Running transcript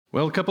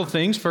Well, a couple of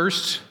things.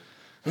 First,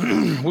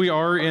 we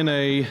are in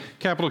a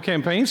capital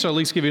campaign, so at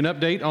least give you an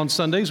update on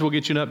Sundays. We'll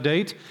get you an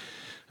update.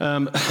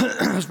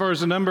 As far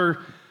as the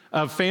number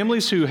of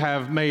families who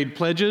have made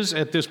pledges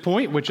at this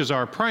point, which is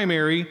our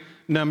primary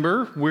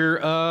number, we're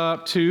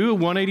up to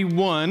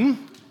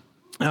 181,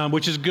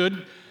 which is a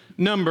good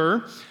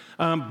number,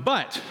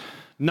 but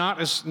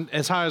not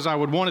as high as I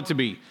would want it to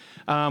be.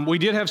 We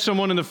did have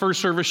someone in the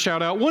first service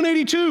shout out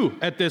 182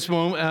 at this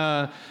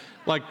moment,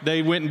 like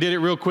they went and did it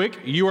real quick.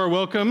 You are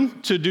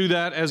welcome to do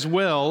that as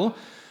well.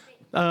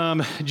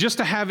 Just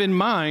to have in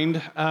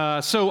mind,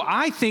 so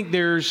I think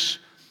there's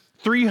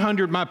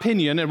 300, my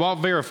opinion, and I'll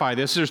verify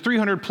this, there's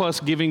 300 plus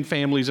giving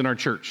families in our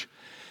church.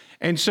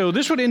 And so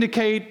this would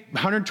indicate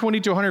 120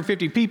 to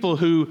 150 people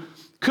who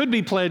could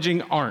be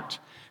pledging aren't.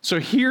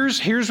 So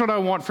here's what I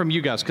want from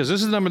you guys, because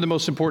this is the number that's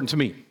most important to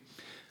me.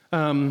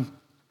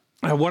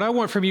 What I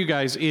want from you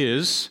guys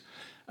is,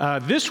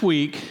 this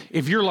week,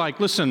 if you're like,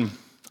 listen,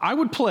 I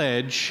would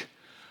pledge,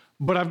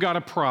 but I've got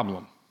a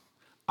problem.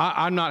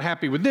 I'm not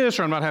happy with this,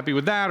 or I'm not happy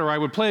with that, or I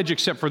would pledge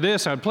except for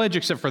this, I would pledge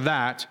except for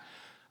that.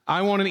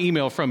 I want an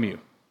email from you,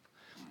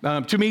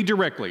 to me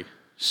directly,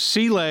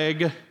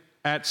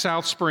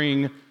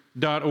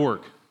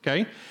 cleg@southspring.org,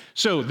 okay?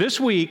 So this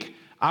week,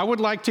 I would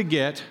like to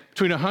get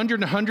between 100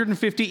 and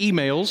 150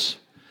 emails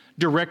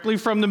directly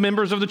from the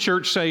members of the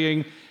church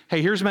saying,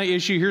 hey, here's my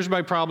issue, here's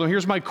my problem,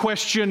 here's my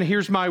question,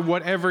 here's my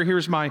whatever,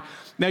 here's my...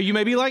 Now, you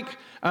may be like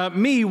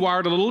me,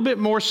 wired a little bit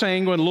more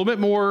sanguine, a little bit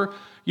more,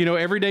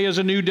 every day is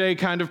a new day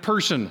kind of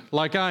person,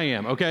 like I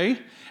am, okay?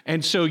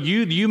 And so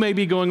you may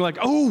be going like,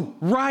 oh,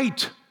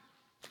 right,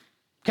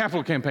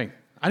 capital campaign,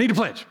 I need to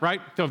pledge,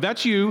 right? So if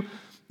that's you,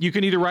 you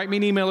can either write me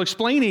an email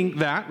explaining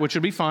that, which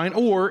would be fine,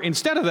 or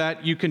instead of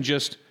that, you can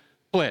just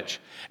pledge.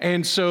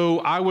 And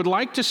so I would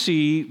like to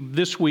see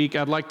this week,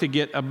 I'd like to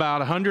get about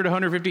 100,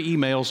 150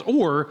 emails,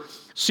 or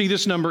see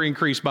this number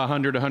increase by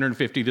 100,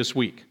 150 this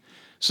week.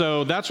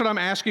 So that's what I'm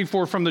asking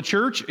for from the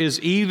church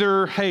is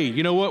either, hey,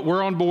 you know what,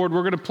 we're on board,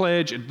 we're going to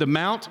pledge the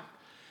amount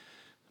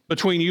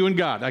between you and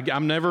God.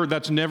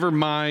 That's never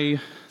my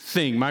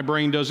thing. My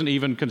brain doesn't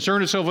even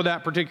concern itself with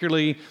that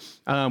particularly.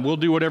 We'll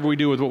do whatever we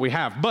do with what we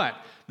have. But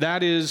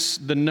that is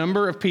the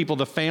number of people,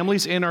 the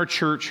families in our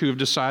church who have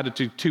decided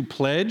to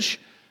pledge.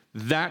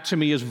 That to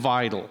me is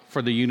vital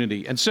for the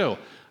unity. And so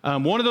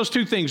one of those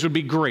two things would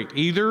be great.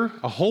 Either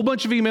a whole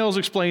bunch of emails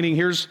explaining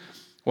here's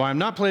why I'm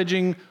not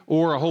pledging,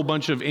 or a whole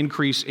bunch of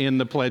increase in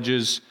the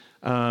pledges,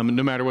 no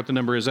matter what the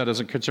number is, that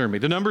doesn't concern me.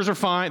 The numbers are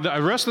fine.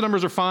 The rest of the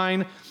numbers are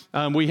fine.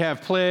 We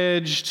have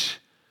pledged,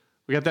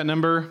 we got that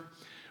number?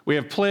 We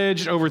have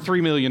pledged over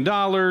 $3 million.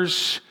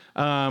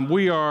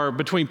 We are,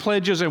 between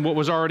pledges and what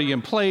was already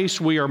in place,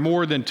 we are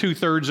more than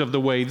 2/3 of the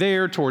way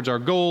there towards our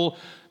goal.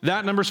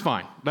 That number's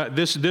fine.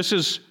 This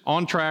is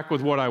on track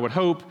with what I would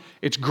hope.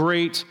 It's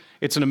great.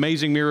 It's an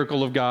amazing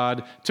miracle of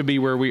God to be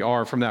where we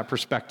are from that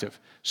perspective.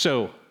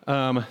 So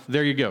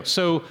there you go.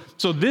 So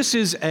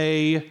these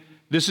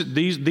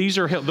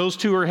are those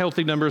two are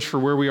healthy numbers for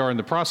where we are in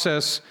the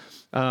process.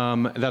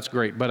 That's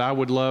great. But I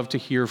would love to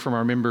hear from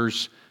our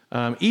members.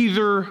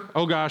 Either,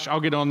 oh gosh,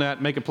 I'll get on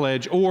that, make a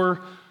pledge,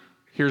 or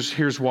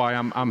here's why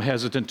I'm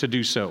hesitant to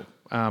do so.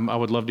 I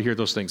would love to hear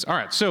those things. All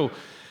right, so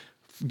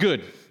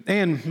good.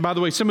 And by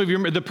the way, some of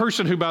you, the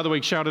person who, by the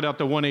way, shouted out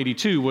the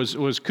 182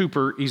 was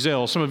Cooper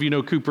Ezel. Some of you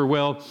know Cooper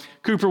well.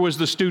 Cooper was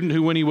the student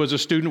who, when he was a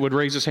student, would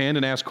raise his hand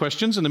and ask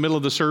questions in the middle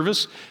of the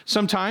service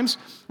sometimes,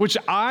 which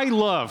I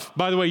love.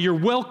 By the way, you're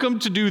welcome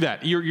to do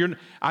that.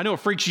 I know it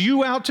freaks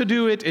you out to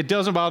do it. It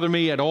doesn't bother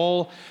me at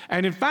all.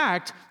 And in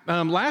fact,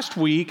 last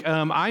week,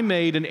 I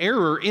made an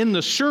error in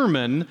the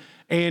sermon.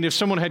 And if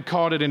someone had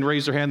caught it and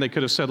raised their hand, they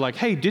could have said like,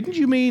 hey, didn't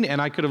you mean? And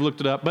I could have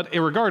looked it up. But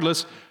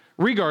regardless,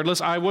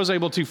 I was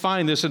able to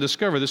find this and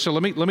discover this. So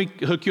let me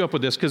hook you up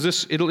with this because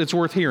it's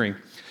worth hearing.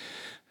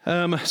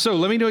 So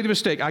let me know the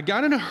mistake. I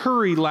got in a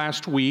hurry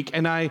last week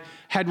and I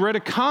had read a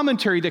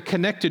commentary that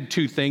connected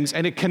two things,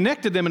 and it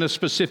connected them in a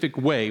specific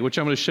way, which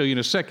I'm going to show you in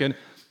a second,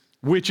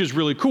 which is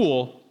really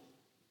cool.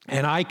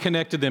 And I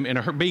connected them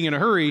being in a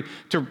hurry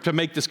to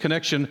make this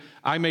connection.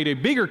 I made a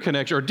bigger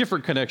connection or a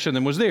different connection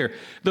than was there.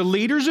 The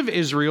leaders of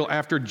Israel,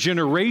 after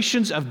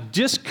generations of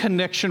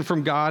disconnection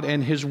from God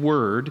and His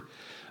Word,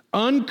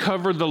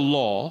 uncover the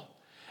law,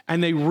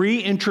 and they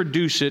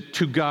reintroduce it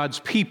to God's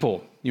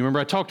people. You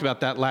remember I talked about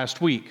that last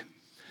week.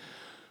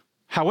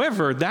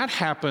 However, that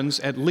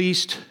happens at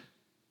least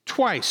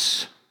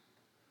twice.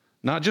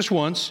 Not just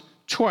once,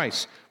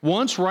 twice.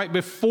 Once right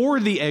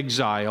before the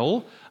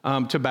exile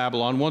to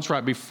Babylon, once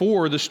right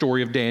before the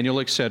story of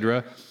Daniel,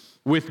 etc.,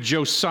 with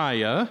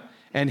Josiah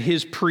and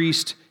his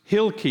priest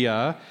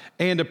Hilkiah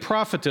and a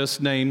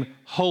prophetess named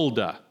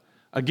Huldah.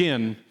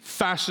 Again,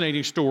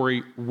 fascinating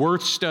story,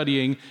 worth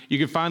studying. You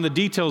can find the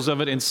details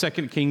of it in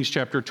 2 Kings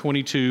chapter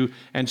 22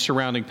 and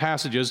surrounding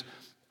passages.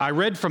 I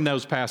read from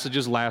those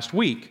passages last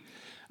week.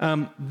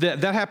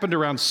 That happened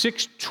around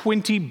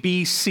 620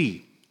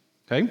 BC,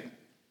 okay?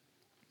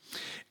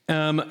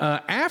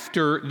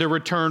 After the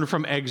return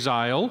from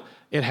exile,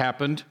 it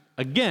happened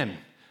again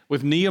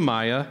with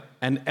Nehemiah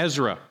and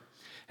Ezra.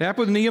 It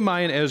happened with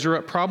Nehemiah and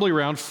Ezra probably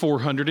around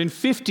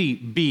 450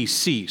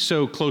 BC,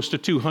 so close to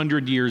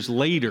 200 years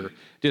later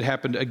it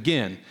happened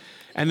again.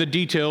 And the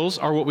details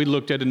are what we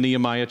looked at in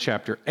Nehemiah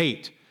chapter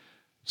 8.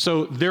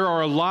 So there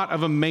are a lot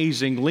of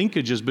amazing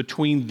linkages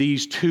between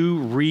these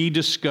two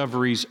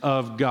rediscoveries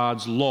of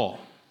God's law,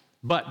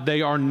 but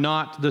they are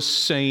not the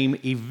same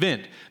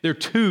event. They're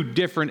two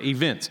different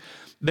events.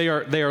 They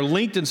are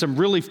linked in some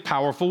really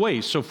powerful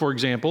ways. So, for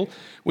example,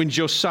 when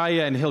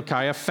Josiah and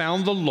Hilkiah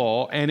found the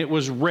law and it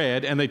was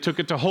read, and they took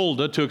it to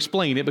Huldah to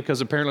explain it,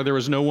 because apparently there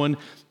was no one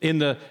in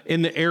the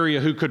area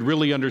who could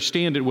really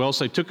understand it well,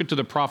 so they took it to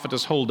the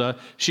prophetess Huldah.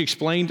 She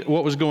explained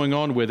what was going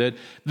on with it.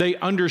 They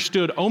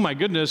understood, oh my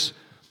goodness,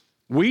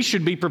 we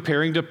should be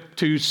preparing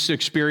to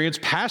experience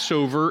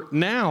Passover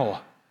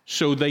now.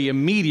 So they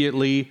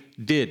immediately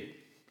did.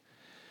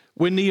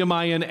 When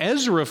Nehemiah and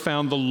Ezra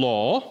found the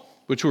law,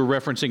 which we're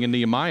referencing in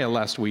Nehemiah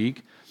last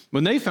week,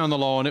 when they found the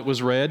law and it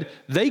was read,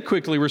 they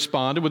quickly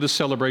responded with a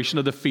celebration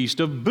of the Feast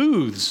of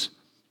Booths,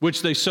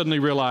 which they suddenly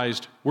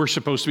realized we're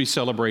supposed to be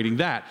celebrating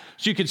that.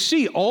 So you could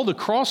see all the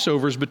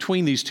crossovers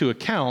between these two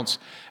accounts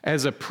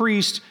as a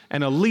priest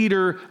and a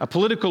leader, a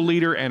political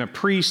leader and a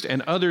priest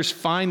and others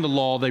find the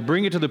law, they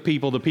bring it to the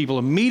people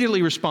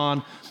immediately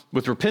respond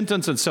with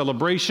repentance and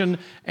celebration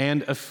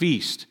and a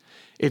feast.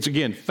 It's,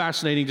 again,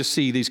 fascinating to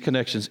see these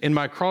connections. In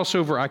my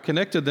crossover, I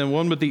connected them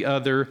one with the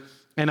other,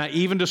 and I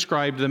even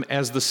described them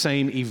as the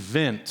same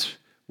event,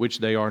 which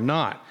they are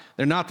not.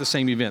 They're not the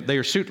same event. They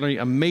are certainly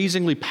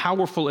amazingly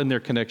powerful in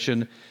their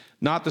connection,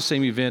 not the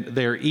same event.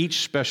 They are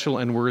each special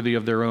and worthy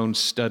of their own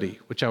study,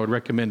 which I would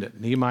recommend it.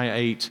 Nehemiah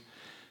 8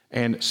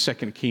 and 2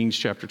 Kings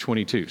chapter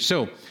 22.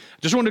 So I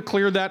just wanted to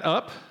clear that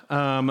up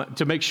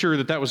to make sure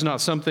that that was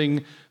not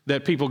something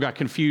that people got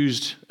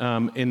confused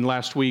in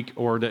last week,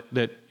 or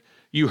that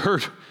you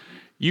heard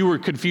you were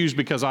confused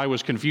because I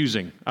was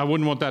confusing. I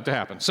wouldn't want that to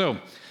happen. So,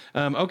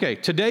 okay,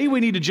 today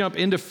we need to jump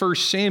into 1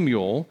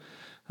 Samuel.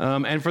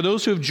 And for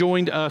those who have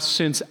joined us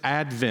since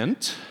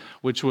Advent,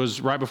 which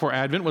was right before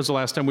Advent was the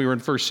last time we were in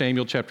 1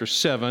 Samuel chapter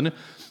 7,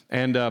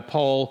 and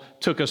Paul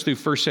took us through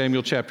 1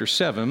 Samuel chapter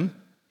 7,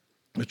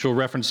 which we'll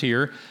reference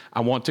here. I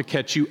want to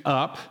catch you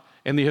up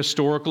in the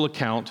historical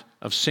account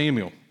of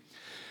Samuel.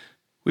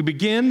 We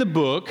begin the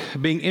book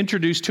being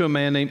introduced to a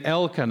man named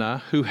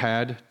Elkanah who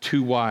had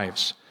two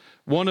wives.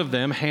 One of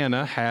them,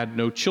 Hannah, had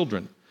no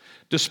children.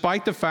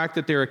 Despite the fact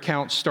that their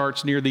account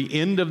starts near the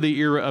end of the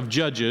era of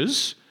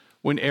Judges,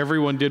 when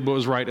everyone did what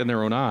was right in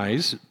their own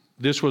eyes,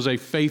 this was a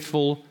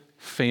faithful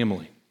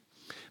family.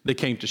 They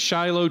came to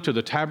Shiloh, to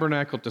the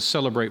tabernacle, to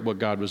celebrate what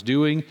God was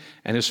doing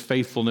and his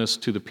faithfulness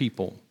to the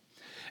people.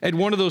 At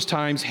one of those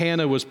times,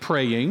 Hannah was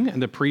praying, and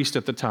the priest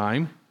at the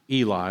time,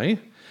 Eli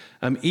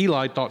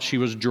thought she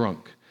was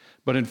drunk.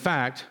 But in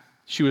fact,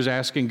 she was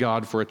asking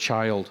God for a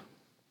child.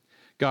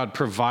 God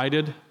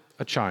provided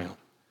a child.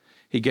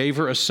 He gave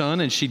her a son,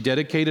 and she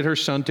dedicated her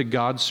son to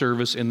God's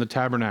service in the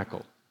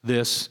tabernacle.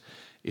 This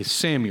is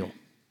Samuel,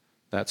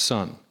 that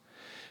son.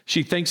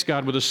 She thanks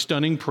God with a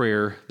stunning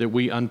prayer that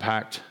we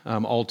unpacked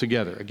all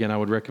together. Again, I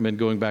would recommend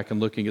going back and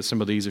looking at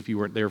some of these if you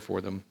weren't there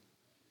for them,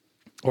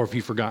 or if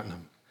you've forgotten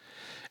them.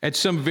 At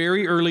some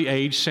very early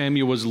age,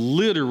 Samuel was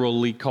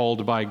literally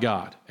called by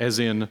God, as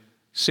in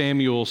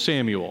Samuel,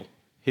 Samuel,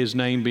 his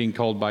name being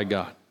called by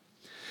God.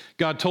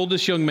 God told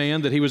this young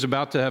man that he was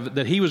going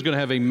to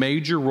have a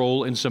major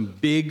role in some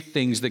big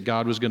things that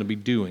God was going to be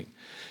doing.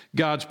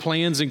 God's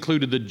plans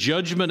included the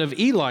judgment of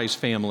Eli's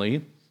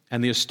family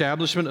and the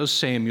establishment of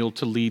Samuel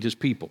to lead his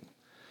people.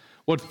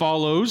 What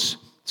follows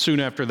soon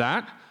after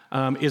that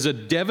is a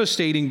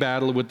devastating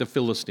battle with the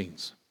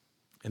Philistines.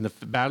 In the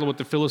battle with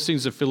the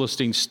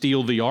Philistines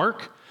steal the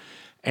ark,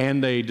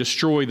 and they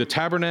destroy the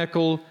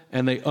tabernacle,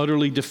 and they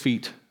utterly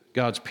defeat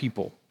God's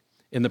people.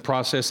 In the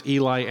process,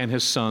 Eli and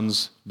his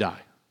sons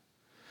die.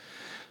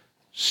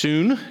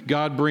 Soon,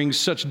 God brings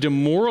such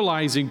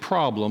demoralizing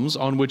problems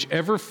on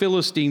whichever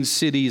Philistine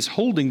city is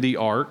holding the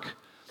ark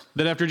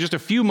that after just a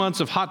few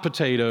months of hot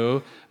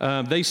potato,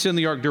 they send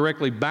the ark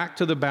directly back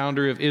to the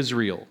boundary of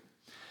Israel.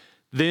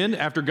 Then,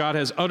 after God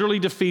has utterly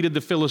defeated the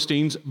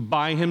Philistines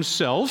by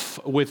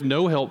himself with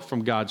no help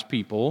from God's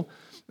people,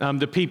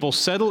 the people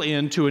settle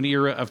into an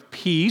era of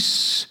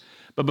peace.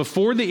 But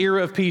before the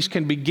era of peace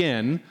can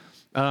begin,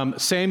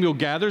 Samuel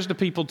gathers the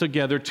people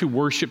together to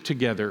worship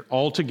together,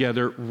 all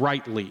together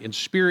rightly, in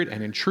spirit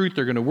and in truth.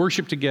 They're going to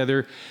worship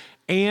together.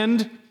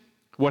 And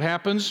what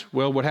happens?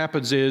 Well, what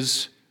happens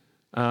is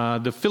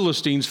the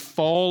Philistines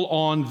fall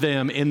on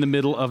them in the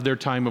middle of their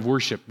time of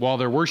worship. While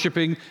they're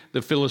worshiping,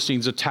 the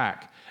Philistines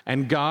attack.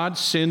 And God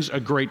sends a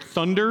great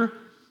thunder.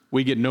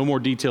 We get no more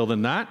detail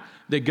than that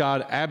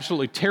God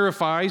absolutely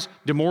terrifies,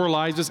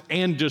 demoralizes,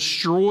 and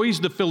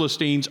destroys the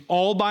Philistines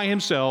all by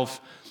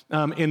himself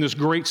in this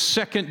great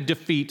second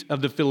defeat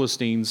of the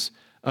Philistines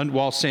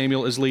while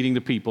Samuel is leading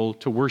the people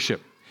to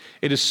worship.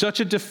 It is such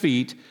a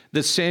defeat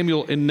that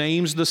Samuel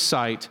names the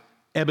site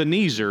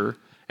Ebenezer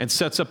and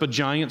sets up a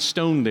giant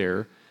stone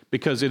there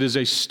because it is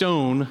a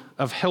stone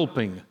of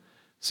helping.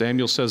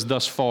 Samuel says,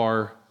 thus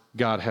far,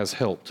 God has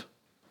helped.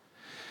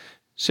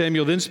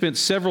 Samuel then spent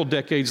several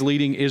decades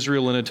leading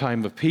Israel in a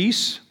time of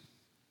peace,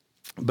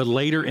 but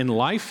later in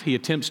life, he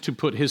attempts to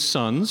put his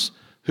sons,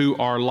 who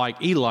are like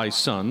Eli's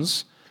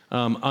sons,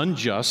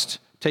 unjust,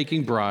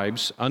 taking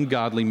bribes,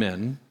 ungodly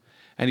men,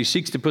 and he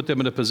seeks to put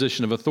them in a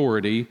position of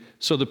authority,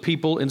 so the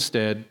people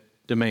instead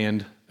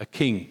demand a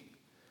king.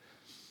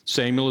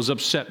 Samuel is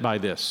upset by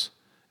this.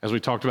 As we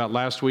talked about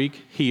last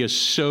week, he is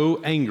so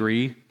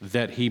angry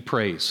that he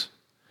prays.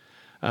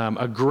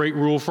 A great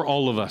rule for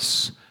all of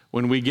us.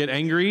 When we get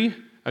angry,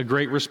 a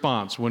great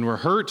response. When we're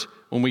hurt,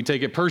 when we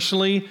take it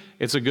personally,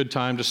 it's a good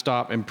time to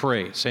stop and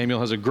pray. Samuel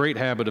has a great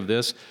habit of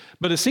this,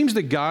 but it seems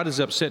that God is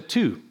upset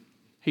too.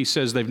 He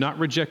says, they've not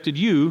rejected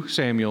you,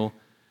 Samuel,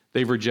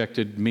 they've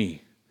rejected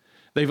me.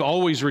 They've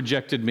always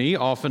rejected me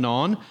off and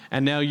on,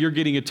 and now you're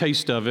getting a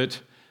taste of it,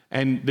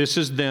 and this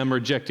is them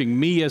rejecting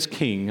me as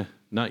king,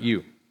 not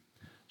you.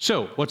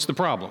 So, what's the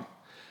problem?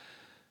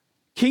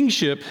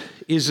 Kingship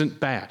isn't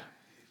bad.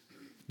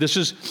 This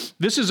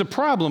is a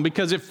problem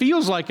because it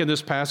feels like in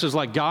this passage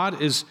like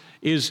God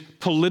is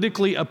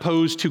politically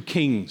opposed to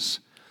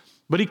kings,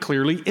 but he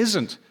clearly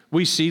isn't.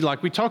 We see,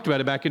 like we talked about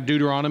it back in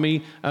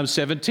Deuteronomy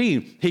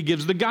 17, he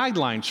gives the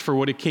guidelines for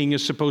what a king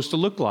is supposed to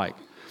look like.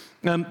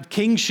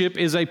 Kingship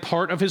is a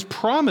part of his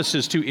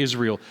promises to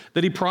Israel,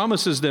 that he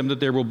promises them that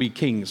there will be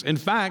kings. In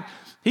fact,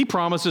 he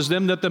promises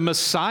them that the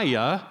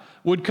Messiah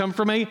would come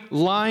from a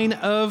line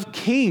of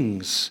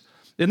kings.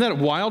 Isn't that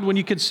wild when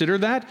you consider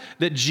that?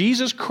 That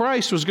Jesus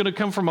Christ was going to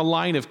come from a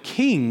line of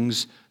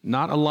kings,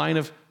 not a line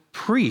of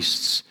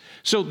priests.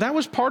 So that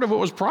was part of what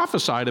was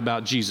prophesied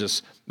about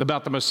Jesus,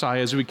 about the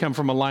Messiah, as we come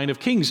from a line of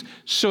kings.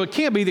 So it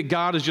can't be that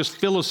God is just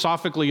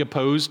philosophically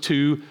opposed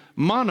to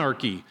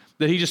monarchy,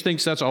 that he just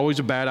thinks that's always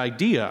a bad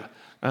idea.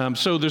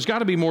 So there's got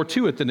to be more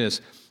to it than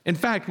this. In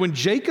fact, when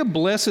Jacob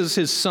blesses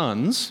his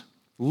sons,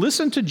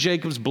 listen to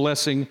Jacob's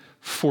blessing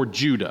for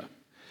Judah.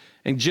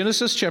 In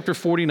Genesis chapter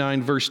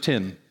 49, verse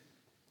 10,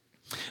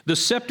 the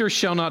scepter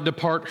shall not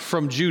depart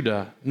from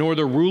Judah, nor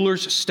the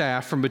ruler's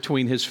staff from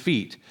between his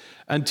feet,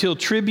 until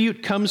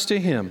tribute comes to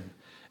him,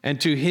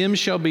 and to him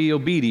shall be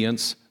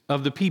obedience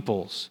of the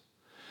peoples.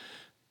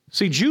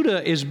 See,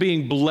 Judah is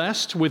being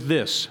blessed with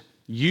this.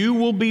 You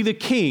will be the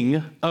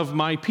king of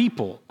my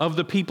people, of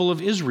the people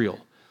of Israel.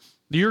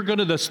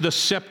 The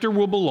scepter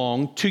will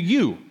belong to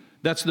you.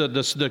 That's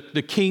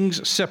the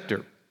king's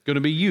scepter, going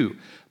to be you.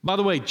 By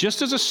the way,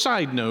 just as a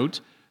side note,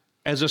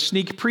 as a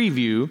sneak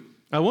preview,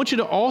 I want you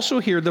to also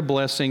hear the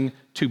blessing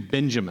to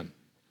Benjamin.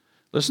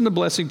 Listen to the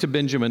blessing to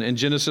Benjamin in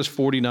Genesis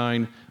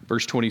 49,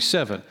 verse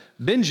 27.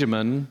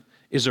 Benjamin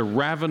is a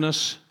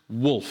ravenous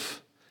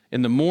wolf,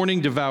 in the morning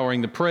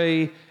devouring the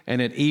prey,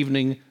 and at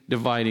evening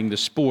dividing the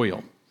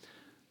spoil.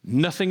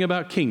 Nothing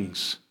about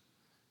kings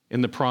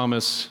in the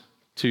promise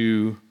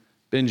to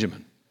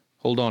Benjamin.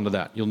 Hold on to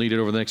that. You'll need it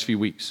over the next few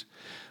weeks.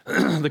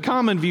 The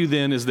common view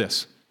then is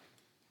this.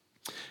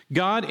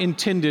 God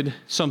intended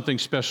something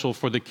special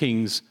for the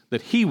kings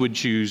that he would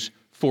choose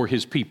for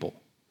his people.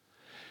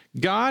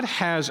 God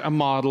has a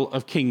model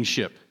of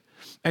kingship,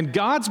 and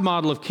God's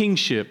model of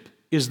kingship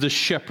is the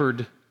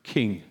shepherd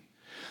king.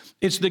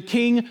 It's the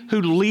king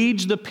who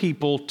leads the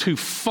people to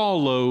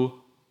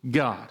follow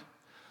God.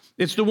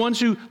 It's the ones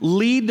who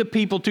lead the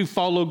people to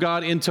follow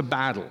God into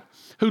battle,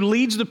 who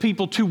leads the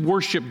people to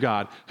worship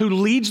God, who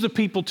leads the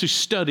people to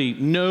study,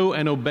 know,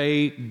 and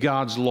obey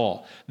God's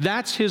law.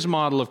 That's his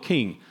model of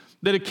king.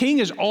 That a king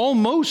is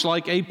almost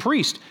like a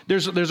priest.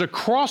 There's a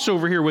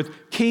crossover here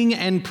with king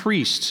and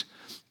priest.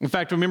 In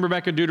fact, remember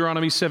back in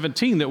Deuteronomy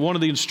 17 that one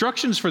of the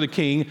instructions for the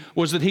king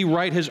was that he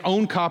write his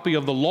own copy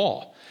of the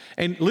law.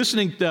 And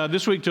listening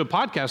this week to a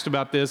podcast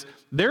about this,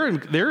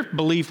 their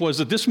belief was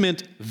that this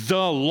meant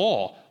the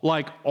law,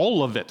 like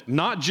all of it,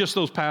 not just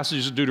those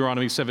passages of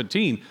Deuteronomy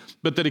 17,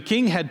 but that a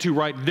king had to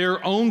write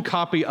their own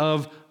copy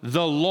of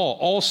the law,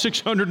 all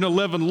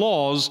 611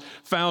 laws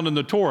found in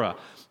the Torah.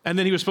 And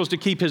then he was supposed to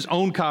keep his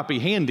own copy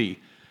handy.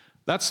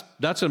 That's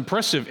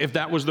impressive if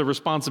that was the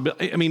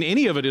responsibility. I mean,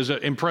 any of it is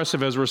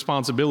impressive as a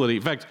responsibility.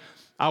 In fact,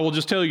 I will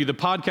just tell you, the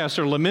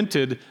podcaster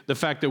lamented the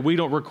fact that we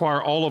don't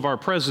require all of our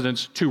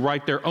presidents to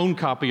write their own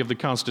copy of the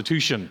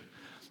Constitution.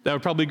 That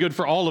would probably be good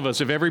for all of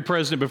us if every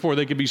president, before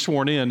they could be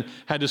sworn in,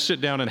 had to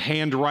sit down and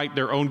handwrite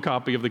their own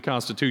copy of the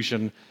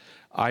Constitution.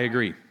 I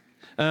agree.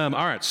 All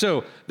right,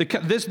 so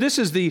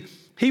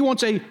he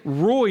wants a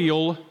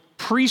royal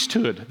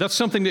priesthood. That's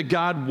something that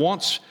God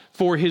wants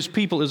for his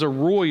people, is a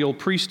royal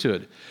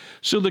priesthood.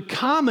 So the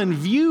common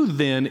view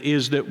then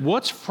is that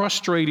what's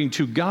frustrating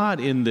to God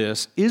in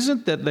this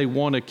isn't that they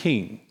want a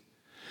king,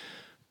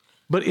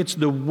 but it's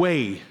the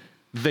way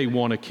they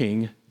want a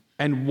king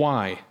and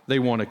why they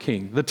want a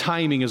king. The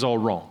timing is all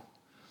wrong.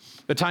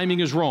 The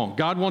timing is wrong.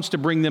 God wants to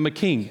bring them a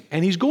king,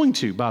 and he's going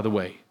to, by the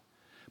way.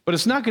 But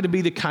it's not going to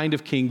be the kind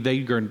of king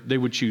they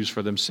would choose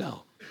for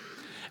themselves.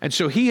 And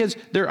so he has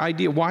their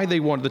idea why they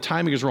want, the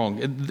timing is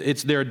wrong.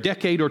 They're a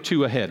decade or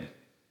two ahead.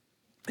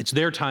 It's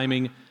their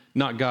timing,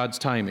 not God's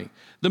timing.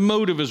 The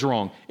motive is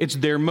wrong. It's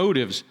their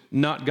motives,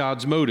 not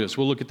God's motives.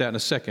 We'll look at that in a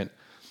second.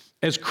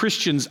 As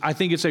Christians, I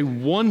think it's a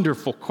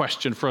wonderful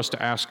question for us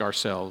to ask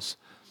ourselves.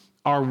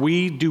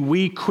 do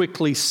we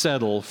quickly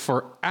settle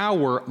for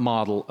our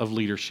model of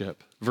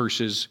leadership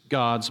versus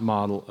God's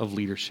model of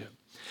leadership?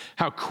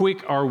 How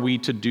quick are we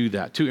to do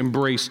that, to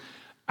embrace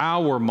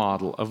our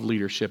model of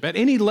leadership at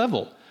any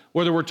level,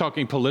 whether we're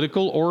talking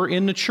political or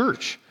in the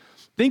church?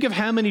 Think of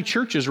how many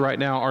churches right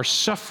now are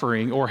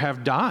suffering or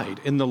have died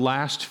in the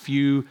last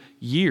few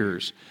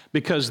years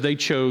because they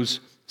chose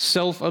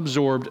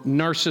self-absorbed,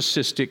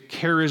 narcissistic,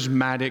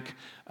 charismatic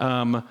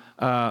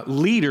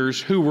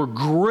leaders who were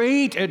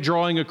great at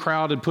drawing a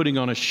crowd and putting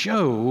on a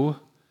show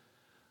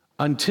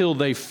until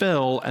they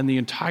fell and the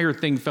entire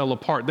thing fell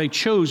apart. They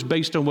chose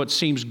based on what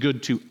seems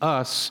good to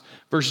us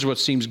versus what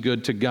seems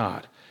good to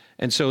God.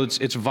 And so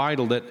it's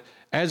vital that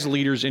as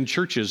leaders in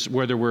churches,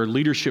 whether we're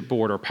leadership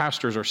board or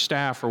pastors or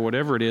staff or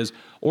whatever it is,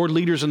 or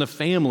leaders in the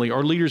family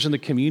or leaders in the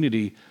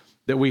community,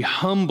 that we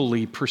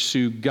humbly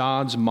pursue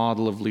God's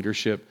model of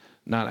leadership,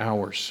 not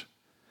ours.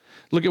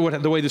 Look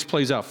at the way this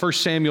plays out. 1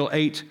 Samuel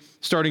 8,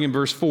 starting in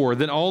verse 4.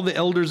 Then all the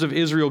elders of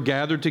Israel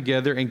gathered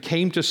together and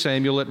came to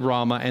Samuel at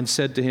Ramah and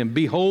said to him,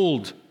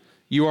 "Behold,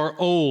 you are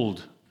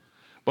old."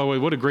 By the way,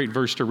 what a great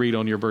verse to read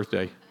on your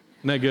birthday.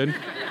 Isn't that good?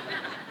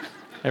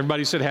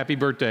 Everybody said happy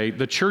birthday.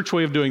 The church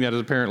way of doing that is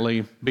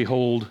apparently,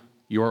 "Behold,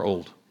 you are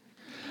old."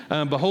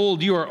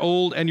 Behold, you are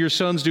old, and your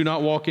sons do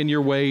not walk in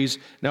your ways.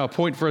 Now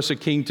appoint for us a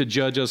king to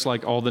judge us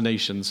like all the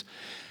nations.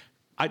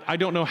 I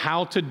don't know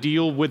how to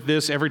deal with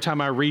this. Every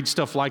time I read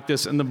stuff like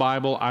this in the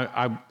Bible,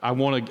 I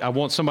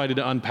want somebody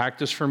to unpack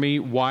this for me,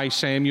 why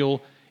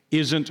Samuel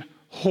isn't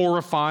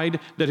horrified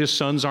that his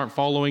sons aren't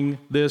following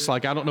this.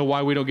 Like, I don't know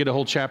why we don't get a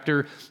whole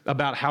chapter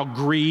about how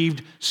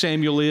grieved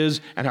Samuel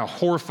is and how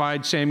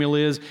horrified Samuel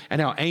is and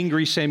how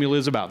angry Samuel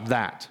is about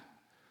that.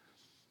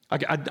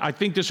 I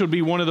think this would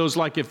be one of those,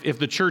 like if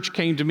the church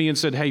came to me and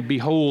said, "Hey,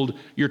 behold,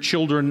 your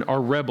children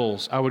are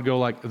rebels," I would go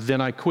like, "Then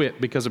I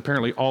quit," because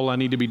apparently all I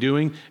need to be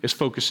doing is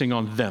focusing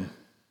on them.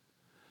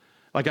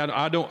 Like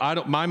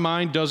my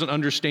mind doesn't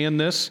understand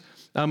this.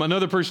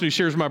 Another person who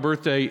shares my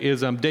birthday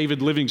is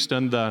David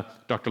Livingston,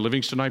 Dr.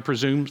 Livingston, I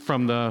presume,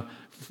 from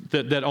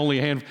that only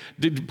a hand.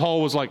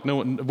 Paul was like, we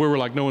were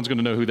like, no one's going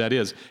to know who that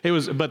is.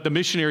 But the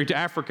missionary to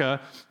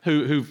Africa,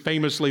 who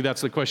famously,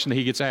 that's the question that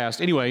he gets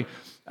asked. Anyway,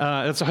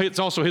 it's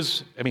also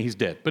his. I mean, he's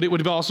dead, but it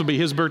would also be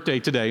his birthday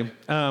today.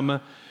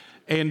 And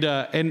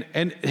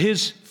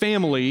his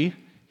family.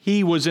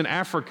 He was in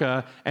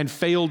Africa and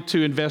failed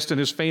to invest in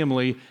his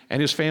family,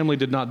 and his family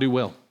did not do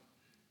well.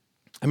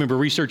 I remember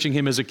researching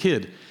him as a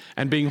kid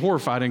and being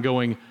horrified and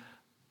going,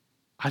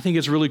 I think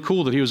it's really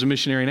cool that he was a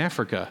missionary in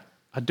Africa.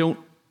 I don't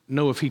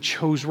know if he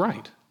chose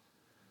right.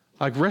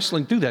 Like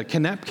wrestling through that.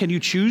 Can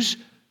you choose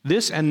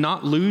this and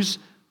not lose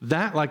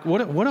that? Like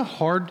what a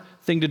hard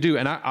thing to do.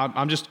 And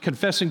I'm just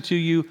confessing to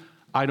you,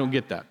 I don't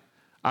get that.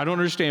 I don't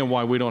understand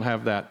why we don't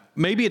have that.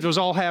 Maybe it was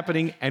all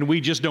happening and we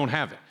just don't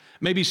have it.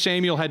 Maybe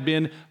Samuel had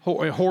been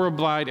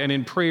horrified and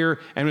in prayer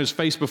and was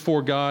faced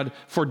before God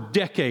for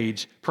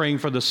decades, praying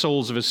for the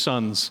souls of his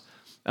sons,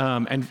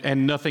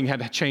 and nothing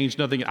had changed,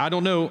 nothing. I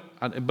don't know,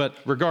 but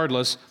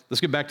regardless,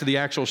 let's get back to the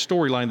actual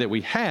storyline that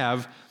we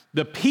have.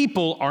 The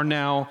people are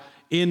now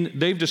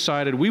they've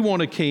decided, we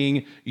want a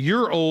king,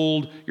 you're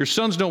old, your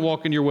sons don't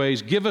walk in your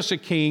ways, give us a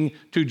king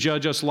to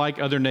judge us like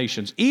other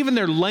nations. Even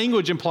their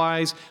language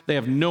implies they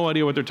have no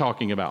idea what they're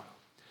talking about.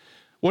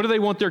 What do they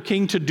want their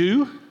king to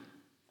do?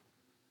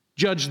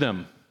 Judge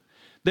them.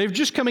 They've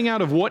just coming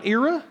out of what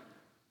era?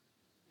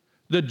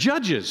 The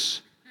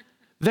judges.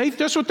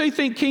 That's what they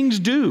think kings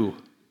do.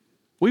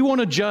 We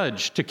want a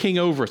judge to king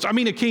over us. I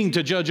mean, a king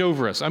to judge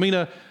over us. I mean,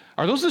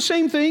 are those the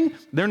same thing?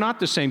 They're not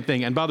the same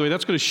thing. And by the way,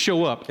 that's going to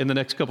show up in the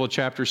next couple of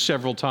chapters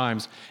several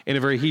times in a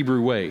very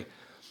Hebrew way.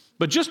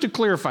 But just to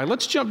clarify,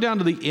 let's jump down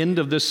to the end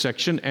of this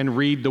section and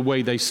read the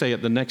way they say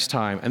it the next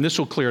time. And this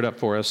will clear it up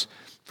for us.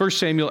 1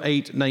 Samuel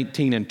 8,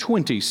 19 and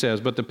 20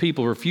 says, But the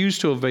people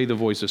refused to obey the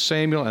voice of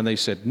Samuel, and they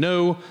said,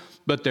 No,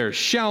 but there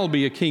shall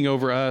be a king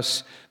over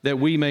us, that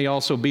we may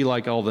also be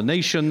like all the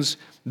nations,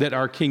 that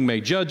our king may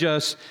judge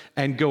us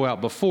and go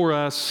out before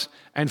us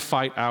and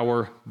fight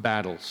our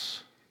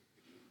battles.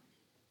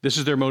 This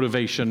is their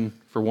motivation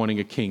for wanting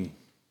a king.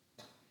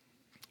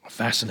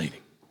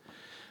 Fascinating.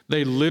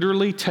 They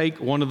literally take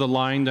one of the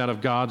lines out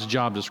of God's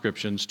job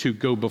descriptions to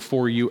go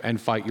before you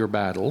and fight your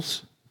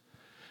battles.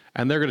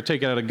 And they're going to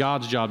take it out of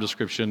God's job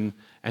description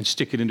and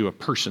stick it into a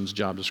person's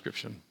job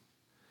description.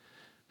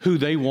 Who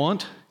they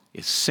want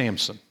is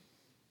Samson.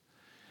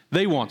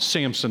 They want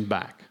Samson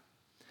back.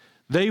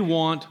 They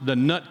want the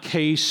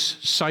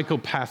nutcase,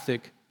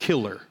 psychopathic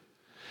killer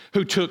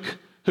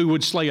who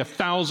would slay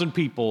 1,000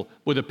 people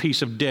with a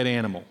piece of dead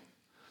animal.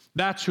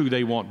 That's who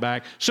they want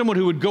back. Someone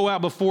who would go out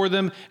before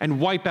them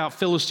and wipe out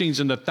Philistines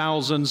in the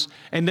thousands,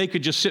 and they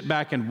could just sit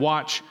back and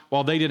watch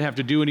while they didn't have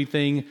to do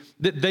anything.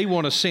 They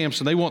want a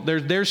Samson. They want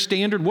their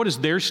standard. What is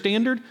their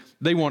standard?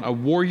 They want a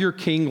warrior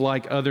king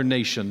like other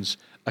nations,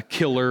 a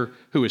killer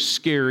who is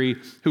scary,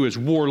 who is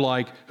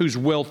warlike, who's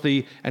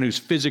wealthy, and who's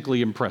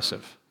physically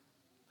impressive.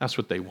 That's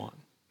what they want.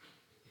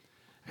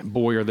 And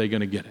boy, are they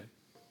going to get it.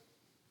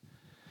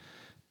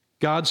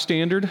 God's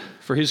standard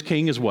for his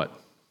king is what?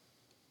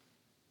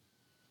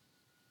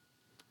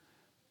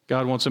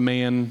 God wants a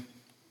man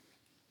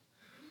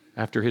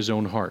after his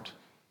own heart.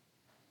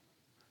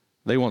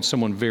 They want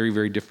someone very,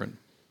 very different.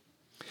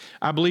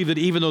 I believe that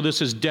even though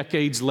this is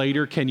decades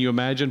later, can you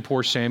imagine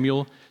poor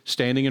Samuel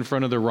standing in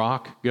front of the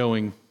rock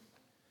going,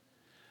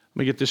 let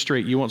me get this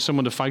straight, you want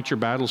someone to fight your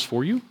battles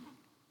for you?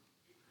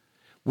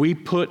 We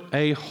put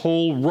a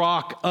whole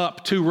rock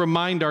up to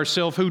remind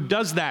ourselves who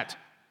does that.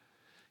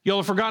 Y'all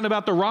have forgotten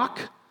about the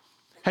rock?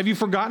 Have you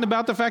forgotten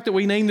about the fact that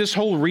we named this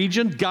whole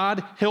region,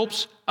 God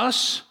Helps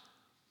Us?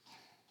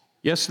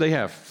 Yes, they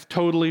have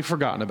totally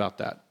forgotten about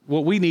that.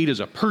 What we need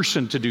is a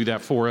person to do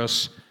that for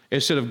us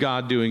instead of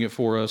God doing it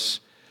for us.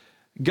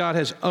 God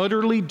has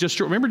utterly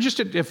destroyed. Remember, just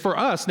for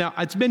us, now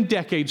it's been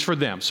decades for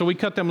them, so we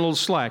cut them a little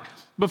slack.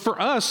 But for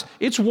us,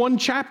 it's one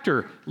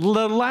chapter.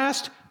 The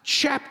last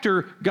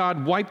chapter,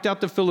 God wiped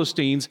out the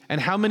Philistines, and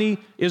how many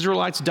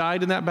Israelites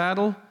died in that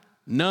battle?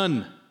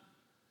 None.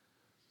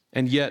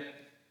 And yet,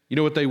 you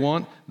know what they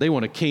want? They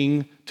want a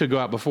king to go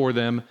out before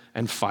them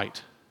and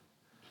fight.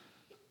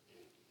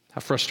 How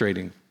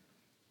frustrating.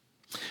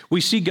 We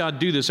see God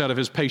do this out of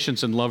his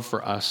patience and love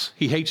for us.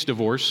 He hates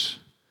divorce.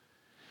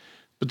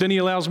 But then he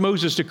allows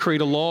Moses to create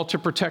a law to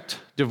protect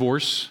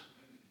divorce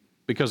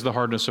because of the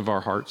hardness of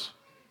our hearts,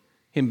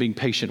 him being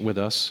patient with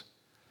us.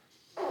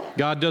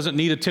 God doesn't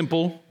need a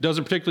temple,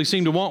 doesn't particularly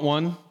seem to want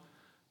one,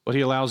 but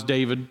he allows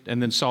David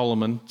and then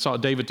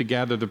David to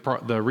gather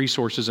the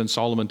resources and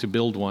Solomon to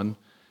build one,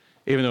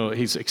 even though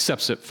he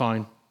accepts it,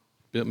 fine,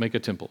 make a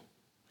temple.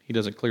 He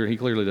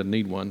clearly doesn't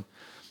need one.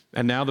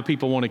 And now the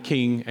people want a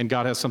king, and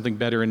God has something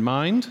better in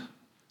mind.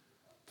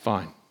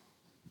 Fine,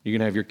 you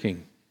can have your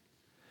king.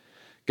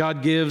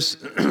 God gives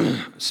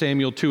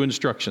Samuel 2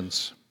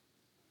 instructions.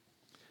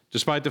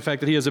 Despite the fact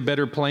that he has a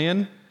better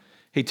plan,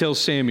 he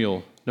tells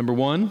Samuel, number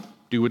 1,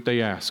 do what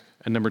they ask.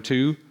 And number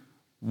 2,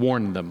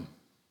 warn them.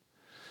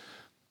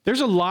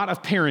 There's a lot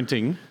of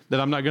parenting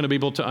that I'm not going to be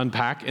able to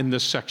unpack in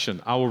this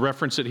section. I will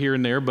reference it here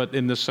and there, but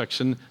in this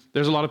section,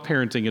 there's a lot of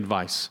parenting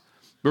advice.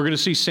 We're going to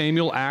see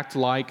Samuel act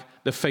like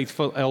the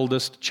faithful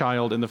eldest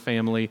child in the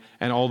family,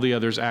 and all the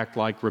others act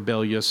like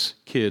rebellious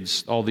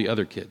kids, all the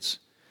other kids.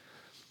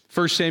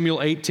 1 Samuel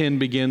 8:10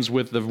 begins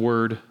with the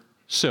word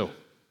so.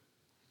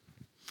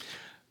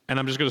 And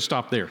I'm just going to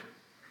stop there.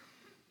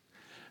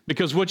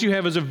 Because what you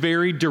have is a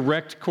very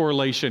direct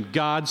correlation.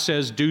 God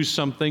says do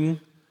something,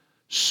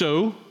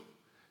 so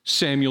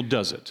Samuel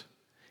does it.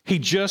 He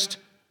just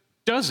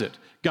does it.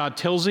 God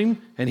tells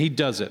him, and he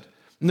does it.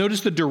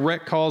 Notice the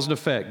direct cause and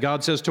effect.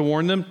 God says to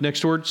warn them,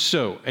 next word,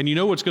 so. And you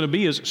know what's going to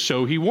be is,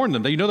 so he warned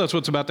them. You know that's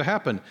what's about to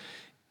happen.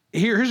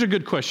 Here's a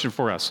good question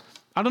for us.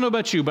 I don't know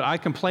about you, but I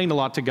complain a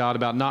lot to God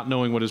about not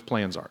knowing what his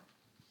plans are.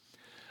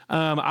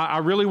 I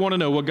really want to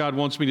know what God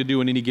wants me to do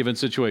in any given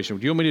situation.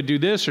 Do you want me to do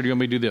this, or do you want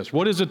me to do this?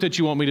 What is it that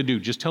you want me to do?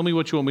 Just tell me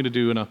what you want me to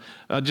do,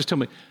 and just tell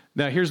me.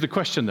 Now, here's the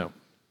question, though.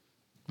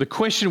 The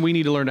question we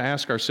need to learn to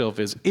ask ourselves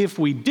is, if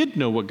we did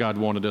know what God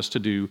wanted us to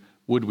do,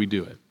 would we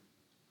do it?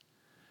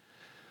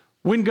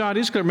 When God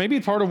is clear, maybe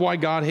part of why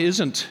God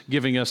isn't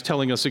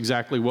telling us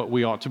exactly what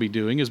we ought to be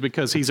doing is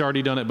because he's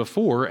already done it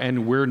before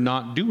and we're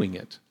not doing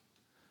it.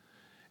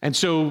 And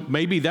so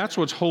maybe that's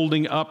what's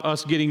holding up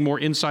us getting more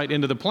insight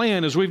into the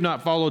plan is we've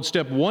not followed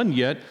step 1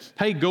 yet.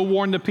 Hey, go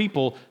warn the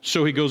people.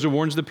 So he goes and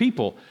warns the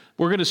people.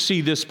 We're going to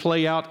see this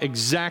play out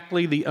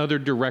exactly the other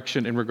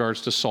direction in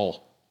regards to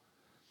Saul.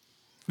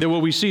 Then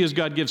what we see is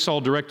God gives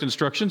Saul direct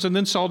instructions, and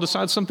then Saul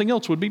decides something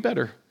else would be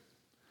better.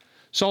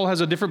 Saul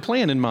has a different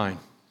plan in mind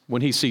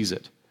when he sees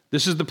it.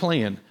 This is the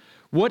plan.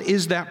 What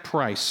is that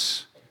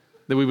price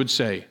that we would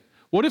say?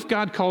 What if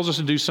God calls us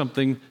to do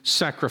something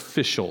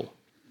sacrificial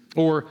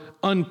or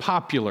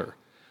unpopular?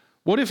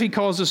 What if he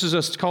calls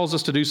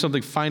us to do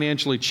something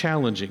financially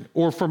challenging,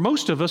 or for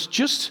most of us,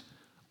 just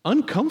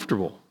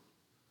uncomfortable?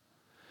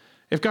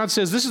 If God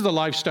says, this is the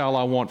lifestyle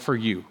I want for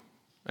you,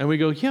 and we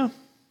go, yeah,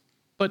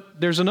 but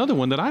there's another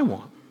one that I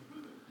want.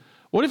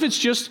 What if it's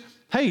just,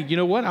 hey, you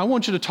know what? I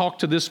want you to talk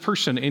to this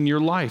person in your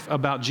life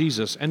about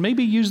Jesus, and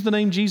maybe use the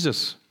name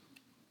Jesus.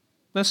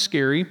 That's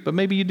scary, but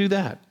maybe you do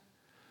that.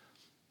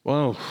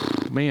 Well,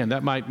 man,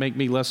 that might make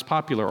me less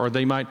popular, or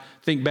they might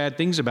think bad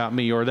things about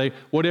me, or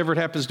whatever it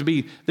happens to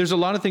be. There's a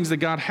lot of things that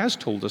God has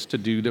told us to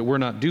do that we're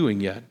not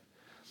doing yet.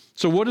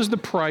 So what is the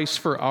price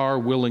for our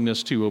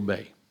willingness to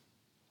obey?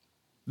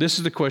 This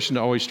is the question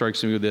that always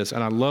strikes me with this,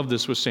 and I love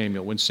this with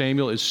Samuel. When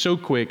Samuel is so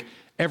quick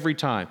every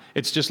time,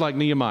 it's just like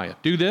Nehemiah.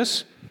 Do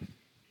this?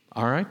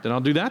 All right, then I'll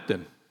do that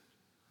then.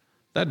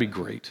 That'd be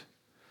great.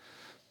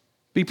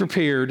 Be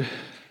prepared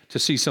to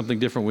see something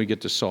different when we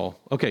get to Saul.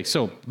 Okay,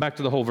 so back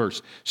to the whole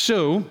verse.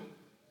 So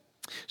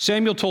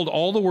Samuel told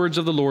all the words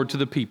of the Lord to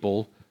the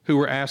people who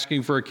were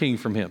asking for a king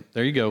from him.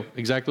 There you go,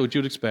 exactly what you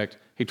would expect.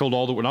 He told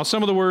all the words, not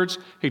some of the words,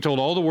 he told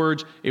all the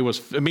words. It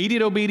was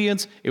immediate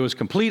obedience. It was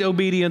complete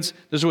obedience.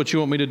 This is what you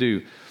want me to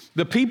do.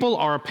 The people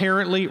are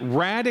apparently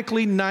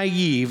radically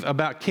naive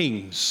about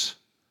kings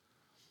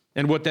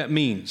and what that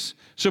means.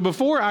 So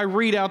before I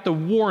read out the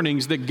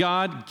warnings that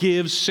God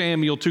gives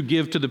Samuel to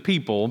give to the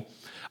people,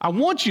 I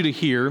want you to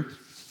hear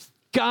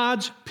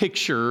God's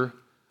picture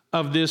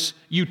of this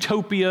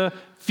utopia,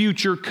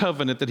 future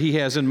covenant that he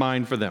has in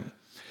mind for them.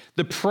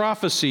 The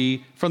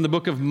prophecy from the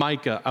book of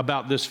Micah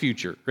about this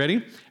future.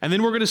 Ready? And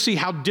then we're going to see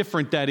how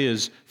different that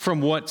is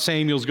from what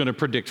Samuel's going to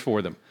predict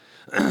for them.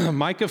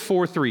 Micah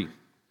 4:3.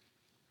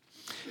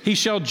 He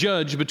shall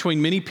judge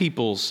between many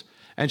peoples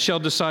and shall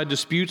decide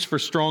disputes for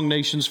strong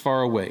nations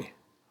far away.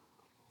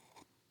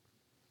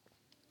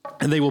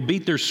 And they will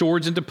beat their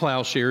swords into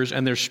plowshares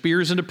and their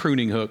spears into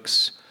pruning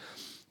hooks.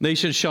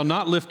 Nation shall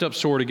not lift up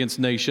sword against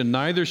nation,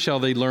 neither shall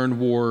they learn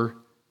war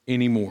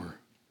anymore.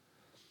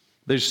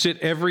 They sit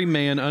every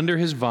man under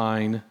his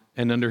vine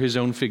and under his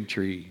own fig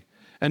tree,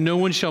 and no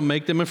one shall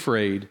make them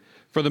afraid,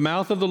 for the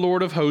mouth of the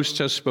Lord of hosts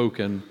has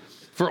spoken.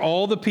 For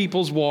all the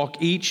peoples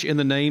walk each in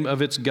the name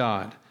of its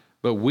God,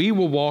 but we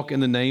will walk in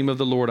the name of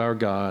the Lord our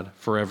God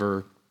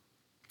forever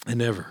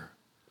and ever.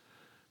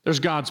 There's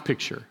God's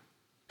picture.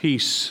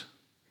 Peace.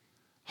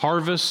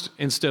 Harvest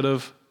instead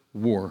of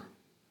war.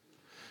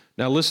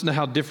 Now listen to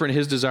how different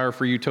his desire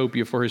for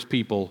utopia for his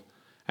people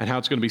and how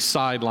it's going to be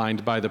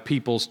sidelined by the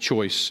people's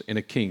choice in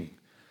a king.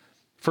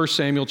 1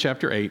 Samuel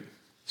chapter 8,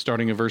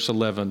 starting in verse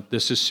 11.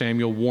 This is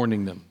Samuel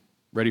warning them.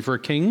 Ready for a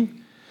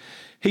king?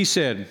 He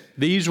said,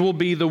 these will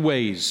be the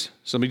ways.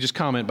 So let me just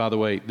comment, by the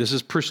way. This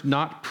is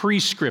not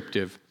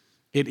prescriptive.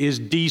 It is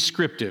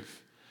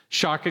descriptive.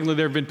 Shockingly,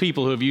 there have been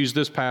people who have used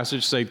this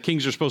passage to say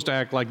kings are supposed to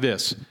act like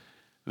this.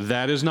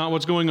 That is not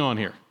what's going on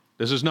here.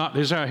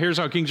 Here's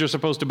how kings are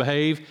supposed to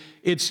behave.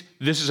 This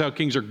is how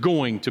kings are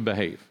going to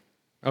behave.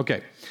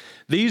 Okay.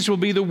 These will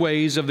be the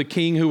ways of the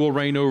king who will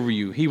reign over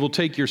you. He will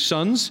take your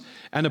sons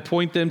and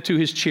appoint them to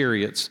his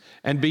chariots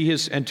and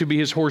to be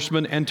his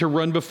horsemen and to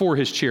run before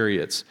his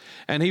chariots.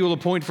 And he will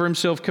appoint for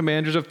himself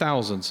commanders of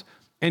thousands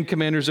and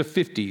commanders of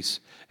 50s,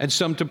 and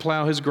some to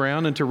plow his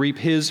ground and to reap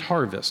his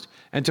harvest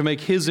and to make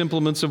his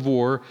implements of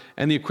war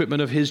and the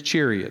equipment of his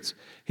chariots.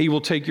 He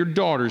will take your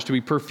daughters to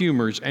be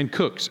perfumers and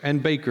cooks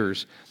and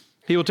bakers.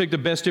 He will take the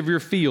best of your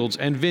fields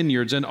and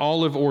vineyards and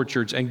olive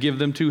orchards and give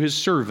them to his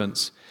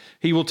servants.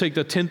 He will take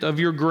the tenth of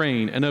your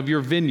grain and of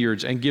your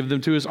vineyards and give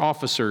them to his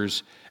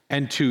officers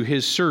and to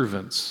his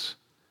servants.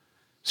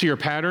 See your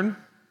pattern?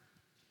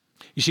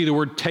 You see the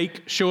word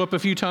take show up a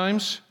few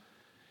times?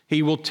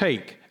 He will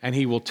take, and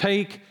he will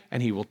take,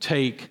 and he will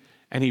take,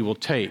 and he will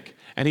take.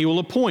 And he will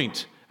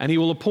appoint, and he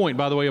will appoint.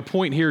 By the way,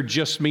 appoint here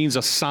just means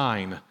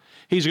assign.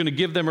 He's going to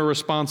give them a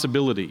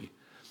responsibility.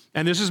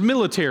 And this is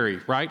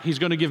military, right? He's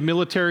going to give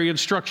military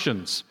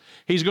instructions.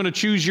 He's going to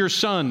choose your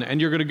son, and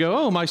you're going to go,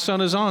 oh, my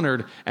son is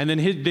honored. And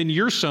then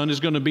your son is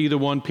going to be the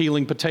one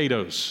peeling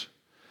potatoes.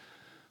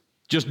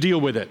 Just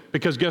deal with it.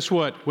 Because guess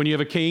what? When you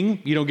have a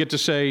king, you don't get to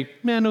say,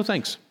 man, no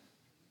thanks.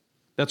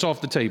 That's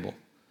off the table.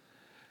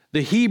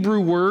 The Hebrew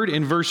word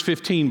in verse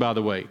 15, by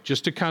the way,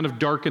 just to kind of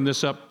darken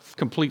this up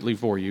completely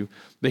for you,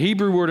 the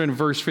Hebrew word in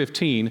verse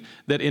 15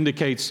 that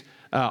indicates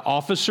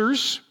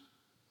officers,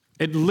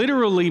 it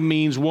literally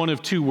means one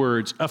of two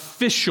words,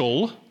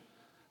 official,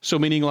 so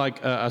meaning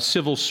like a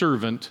civil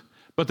servant,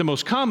 but the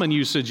most common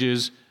usage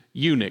is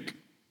eunuch.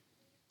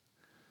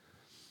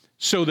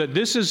 So that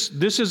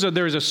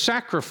there is a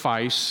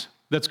sacrifice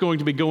that's going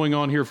to be going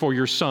on here for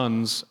your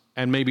sons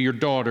and maybe your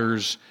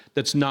daughters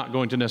that's not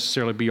going to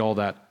necessarily be all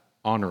that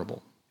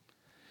honorable.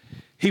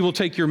 He will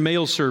take your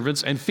male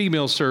servants and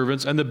female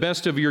servants and the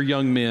best of your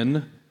young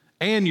men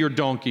and your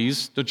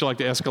donkeys. Don't you like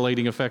the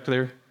escalating effect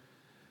there?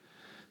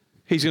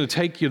 He's going to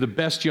take you the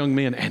best young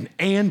men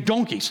and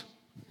donkeys.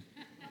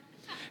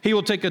 He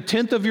will take a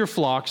tenth of your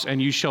flocks,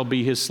 and you shall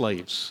be his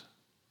slaves.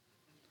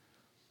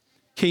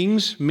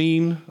 Kings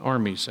mean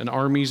armies, and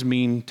armies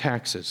mean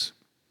taxes.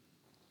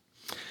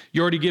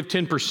 You already give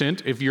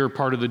 10% if you're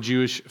part of the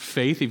Jewish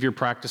faith. If you're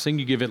practicing,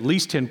 you give at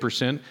least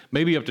 10%,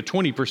 maybe up to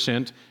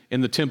 20%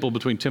 in the temple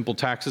between temple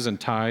taxes and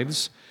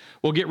tithes.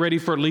 Well, get ready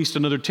for at least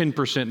another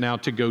 10% now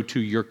to go to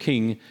your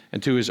king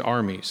and to his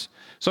armies.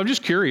 So I'm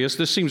just curious,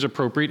 this seems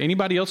appropriate.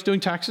 Anybody else doing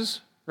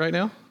taxes right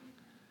now?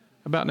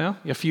 About now?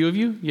 A few of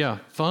you? Yeah,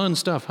 fun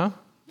stuff, huh?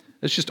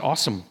 It's just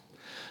awesome.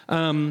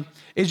 Have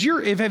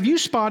you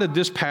spotted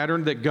this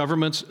pattern that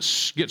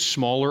governments get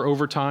smaller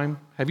over time?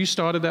 Have you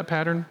spotted that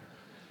pattern?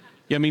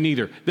 Yeah, me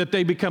neither. That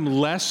they become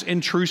less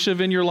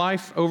intrusive in your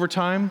life over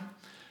time?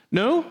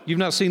 No? You've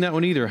not seen that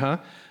one either, huh?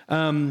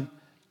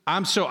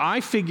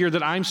 I figure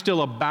that I'm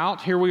still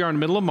about, here we are in the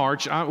middle of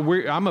March,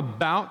 I'm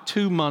about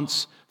 2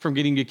 months from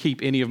getting to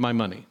keep any of my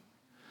money.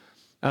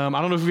 I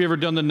don't know if you've ever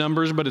done the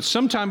numbers, but it's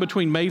sometime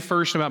between May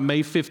 1st and about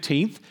May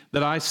 15th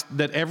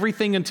that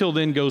everything until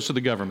then goes to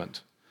the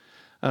government.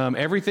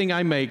 Everything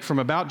I make from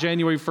about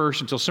January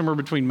 1st until somewhere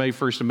between May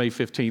 1st and May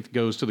 15th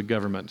goes to the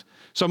government.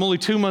 So I'm only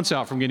 2 months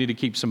out from getting to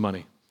keep some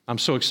money. I'm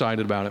so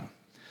excited about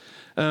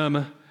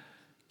it.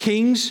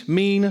 Kings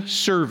mean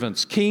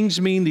servants. Kings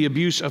mean the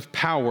abuse of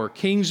power.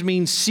 Kings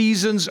mean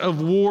seasons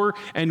of war,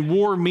 and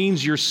war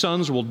means your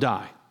sons will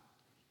die.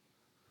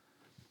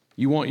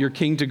 You want your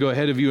king to go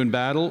ahead of you in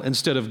battle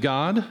instead of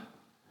God?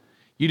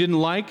 You didn't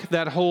like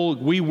that whole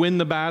we win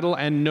the battle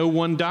and no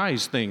one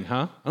dies thing,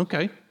 huh?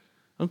 Okay,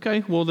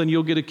 well then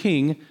you'll get a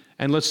king,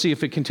 and let's see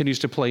if it continues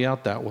to play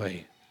out that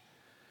way.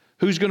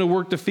 Who's going to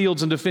work the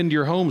fields and defend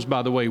your homes,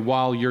 by the way,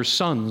 while your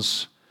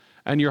sons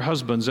and your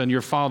husbands and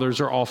your fathers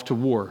are off to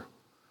war?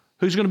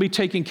 Who's going to be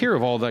taking care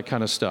of all that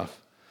kind of stuff?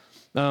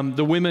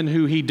 The women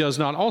who he does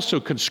not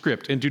also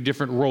conscript into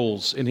different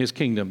roles in his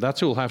kingdom. That's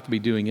who will have to be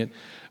doing it.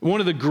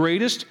 One of the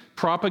greatest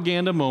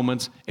propaganda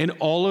moments in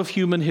all of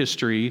human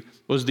history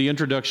was the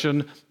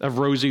introduction of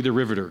Rosie the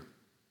Riveter.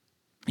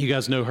 You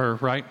guys know her,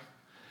 right?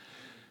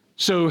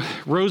 So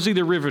Rosie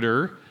the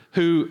Riveter,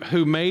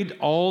 who made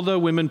all the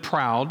women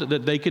proud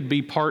that they could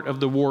be part of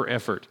the war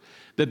effort,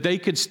 that they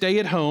could stay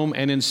at home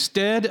and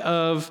instead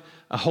of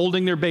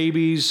holding their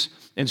babies,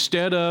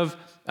 instead of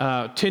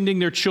tending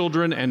their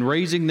children and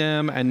raising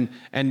them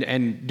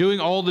and doing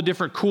all the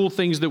different cool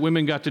things that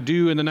women got to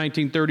do in the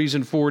 1930s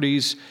and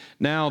 40s,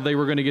 now they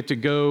were going to get to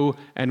go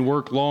and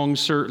work long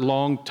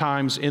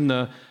times in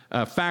the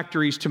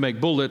factories to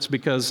make bullets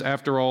because,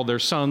 after all, their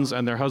sons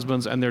and their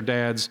husbands and their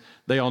dads,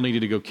 they all needed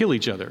to go kill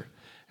each other.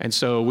 And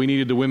so we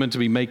needed the women to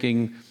be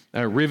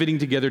riveting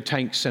together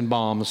tanks and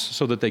bombs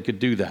so that they could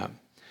do that.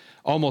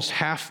 Almost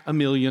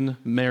 500,000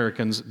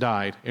 Americans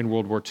died in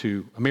World War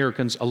II,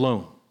 Americans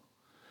alone.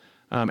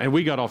 And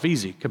we got off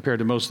easy compared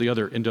to most of the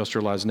other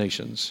industrialized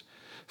nations.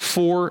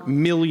 4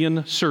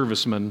 million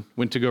servicemen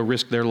went to go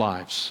risk their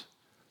lives,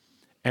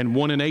 and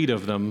 1 in 8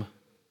 of them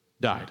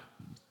died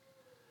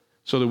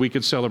so that we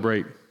could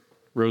celebrate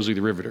Rosie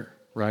the Riveter,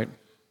 right?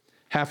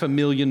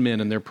 500,000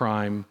 men in their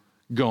prime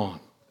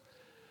gone.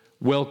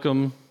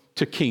 Welcome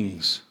to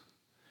kings.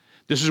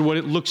 This is what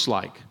it looks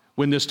like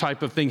when this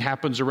type of thing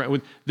happens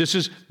around. This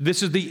is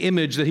the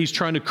image that he's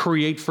trying to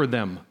create for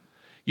them.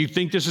 You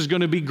think this is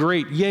going to be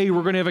great. Yay,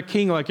 we're going to have a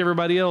king like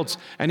everybody else,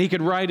 and he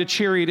can ride a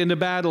chariot into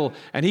battle,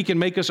 and he can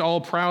make us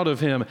all proud of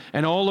him,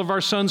 and all of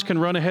our sons can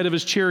run ahead of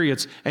his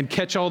chariots and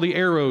catch all the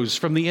arrows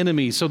from the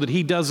enemy so that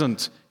he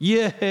doesn't.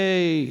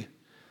 Yay!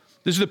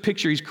 This is the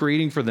picture he's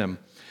creating for them.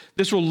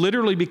 This will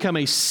literally become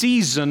a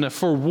season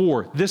for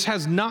war. This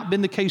has not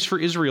been the case for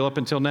Israel up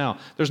until now.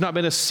 There's not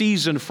been a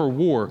season for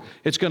war.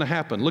 It's going to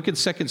happen. Look at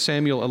 2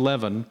 Samuel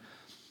 11.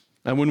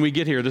 And when we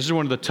get here, this is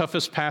one of the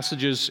toughest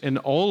passages in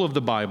all of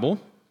the Bible.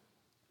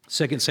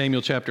 2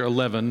 Samuel chapter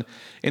 11.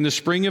 In the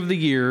spring of the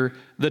year,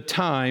 the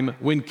time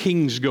when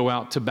kings go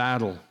out to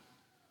battle.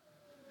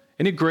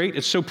 Isn't it great?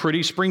 It's so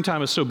pretty.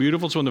 Springtime is so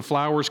beautiful. It's when the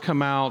flowers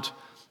come out.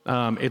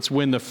 It's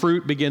when the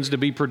fruit begins to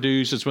be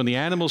produced. It's when the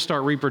animals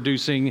start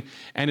reproducing.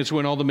 And it's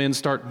when all the men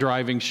start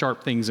driving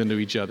sharp things into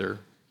each other.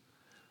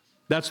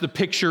 That's the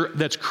picture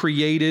that's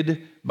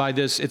created by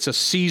this. It's a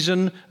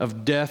season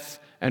of death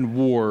and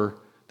war.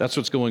 That's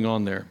what's going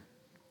on there.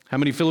 How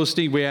many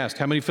Philistines, we asked,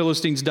 how many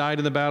Philistines died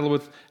in the battle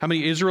with, how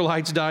many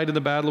Israelites died in the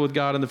battle with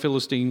God and the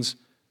Philistines?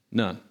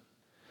 None.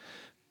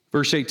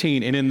 Verse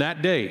 18, and in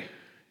that day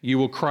you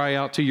will cry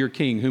out to your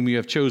king whom you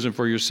have chosen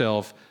for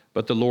yourself,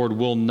 but the Lord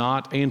will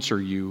not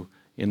answer you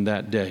in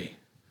that day.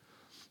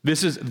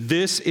 This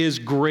is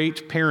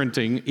great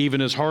parenting,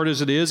 even as hard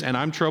as it is, and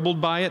I'm troubled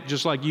by it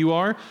just like you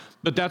are,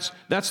 but that's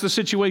the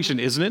situation,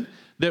 isn't it?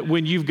 That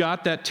when you've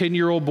got that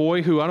 10-year-old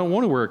boy who, I don't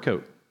want to wear a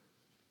coat,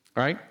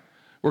 all right?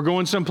 We're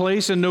going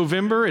someplace in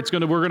November. We're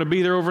going to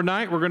be there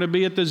overnight. We're going to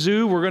be at the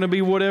zoo. We're going to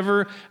be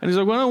whatever. And he's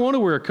like, well, I don't want to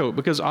wear a coat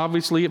because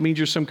obviously it means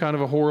you're some kind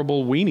of a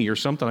horrible weenie or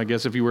something, I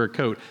guess, if you wear a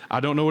coat.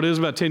 I don't know what it is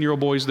about 10-year-old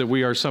boys that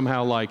we are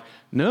somehow like,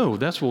 no,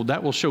 that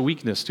will show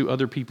weakness to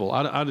other people.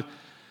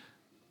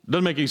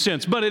 Doesn't make any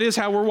sense, but it is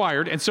how we're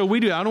wired. And so we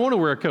do. I don't want to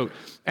wear a coat.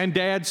 And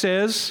Dad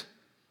says,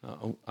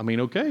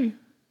 okay.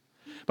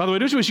 By the way,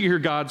 don't you wish you could hear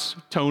God's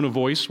tone of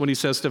voice when he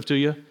says stuff to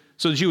you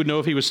so that you would know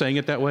if he was saying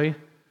it that way?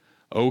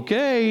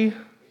 Okay.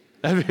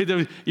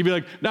 You'd be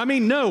like,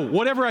 no,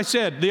 whatever I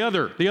said, the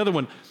other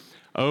one.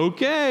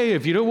 Okay,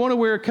 if you don't want to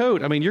wear a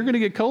coat, you're going to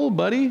get cold,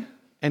 buddy.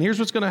 And here's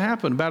what's going to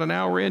happen. About an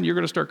hour in, you're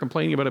going to start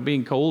complaining about it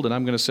being cold, and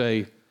I'm going to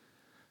say,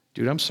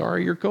 dude, I'm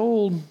sorry you're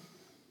cold.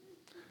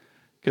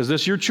 Because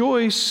that's your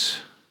choice,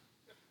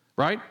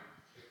 right?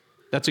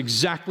 That's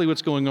exactly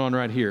what's going on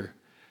right here.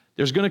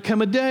 There's going to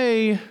come a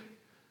day,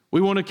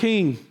 we want a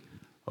king.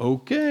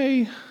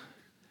 Okay.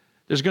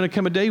 There's going to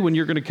come a day when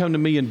you're going to come to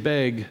me and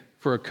beg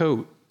for a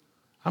coat.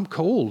 I'm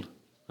cold.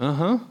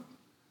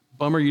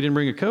 Bummer you didn't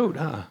bring a coat,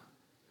 huh?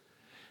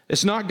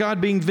 It's not God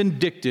being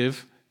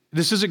vindictive.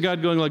 This isn't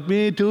God going like,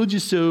 man, I told you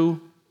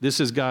so. This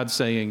is God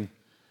saying,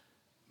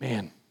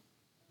 man,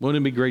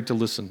 wouldn't it be great to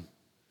listen?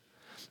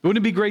 Wouldn't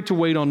it be great to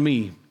wait on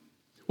me?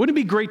 Wouldn't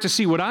it be great to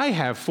see what I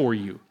have for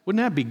you?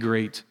 Wouldn't that be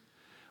great?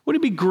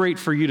 Wouldn't it be great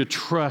for you to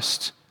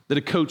trust that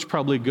a coat's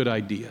probably a good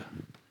idea?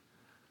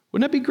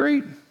 Wouldn't that be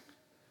great?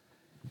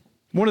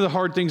 One of the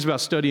hard things about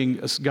studying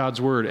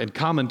God's Word and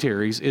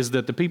commentaries is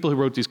that the people who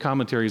wrote these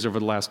commentaries over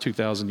the last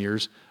 2,000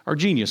 years are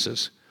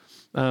geniuses.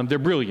 They're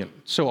brilliant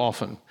so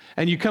often.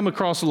 And you come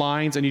across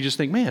lines and you just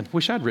think, man,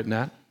 wish I'd written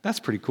that. That's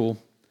pretty cool.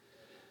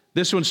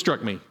 This one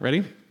struck me.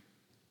 Ready?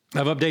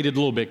 I've updated a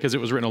little bit because it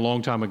was written a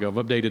long time ago. I've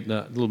updated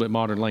a little bit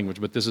modern language,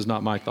 but this is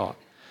not my thought.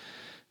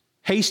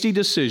 Hasty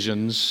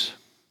decisions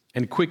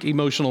and quick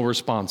emotional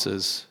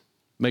responses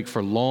make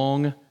for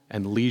long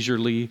and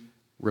leisurely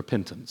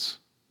repentance.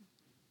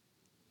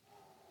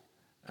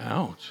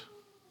 Ouch.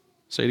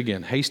 Say it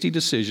again. Hasty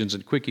decisions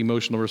and quick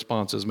emotional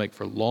responses make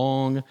for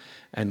long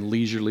and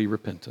leisurely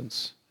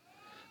repentance.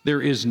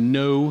 There is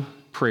no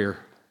prayer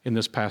in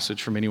this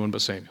passage from anyone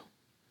but Samuel.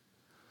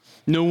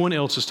 No one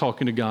else is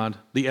talking to God.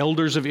 The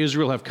elders of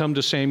Israel have come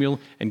to Samuel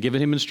and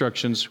given him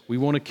instructions. We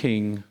want a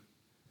king.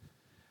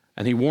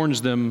 And he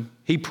warns them.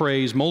 He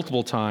prays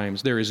multiple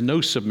times. There is no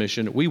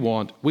submission. We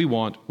want.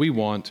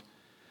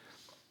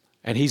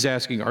 And he's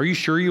asking, are you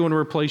sure you want to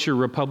replace your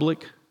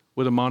republic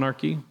with a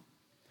monarchy?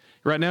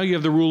 Right now you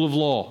have the rule of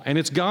law, and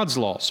it's God's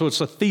law, so it's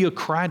a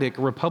theocratic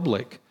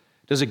republic.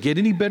 Does it get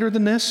any better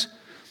than this?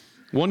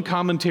 One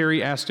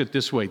commentary asked it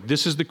this way.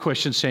 This is the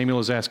question Samuel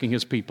is asking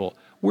his people.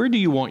 Where do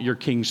you want your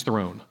king's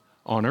throne?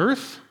 On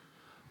earth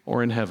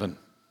or in heaven?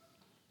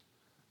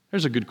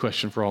 There's a good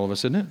question for all of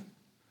us, isn't it?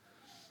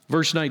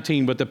 Verse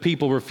 19, but the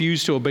people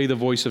refused to obey the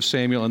voice of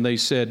Samuel, and they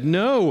said,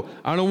 no,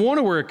 I don't want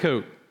to wear a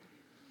coat.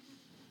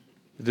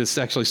 This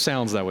actually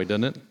sounds that way,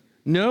 doesn't it?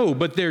 No,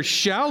 but there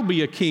shall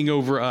be a king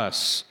over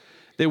us,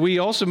 that we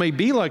also may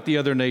be like the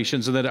other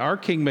nations, and that our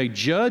king may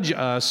judge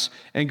us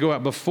and go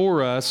out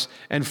before us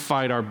and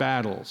fight our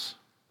battles.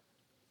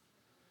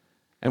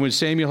 And when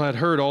Samuel had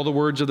heard all the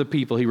words of the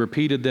people, he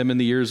repeated them in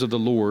the ears of the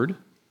Lord.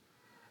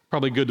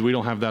 Probably good that we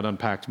don't have that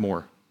unpacked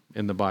more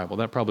in the Bible.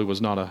 That probably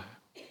was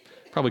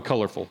probably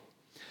colorful.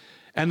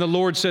 And the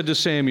Lord said to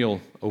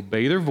Samuel,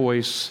 obey their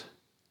voice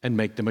and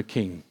make them a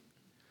king.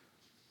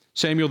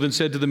 Samuel then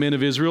said to the men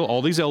of Israel,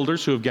 all these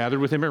elders who have gathered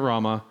with him at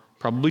Ramah,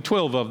 probably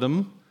 12 of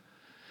them,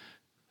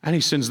 and he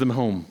sends them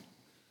home.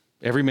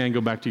 Every man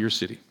go back to your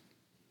city.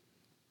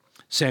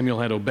 Samuel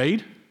had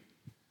obeyed.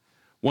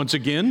 Once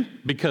again,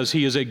 because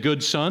he is a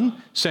good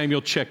son,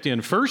 Samuel checked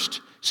in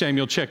first,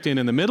 Samuel checked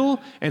in the middle,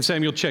 and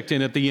Samuel checked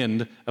in at the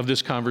end of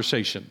this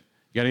conversation.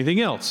 You got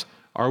anything else?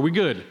 Are we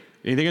good?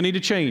 Anything I need to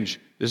change?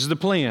 This is the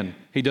plan.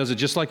 He does it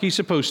just like he's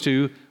supposed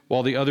to,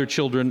 while the other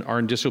children are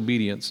in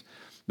disobedience.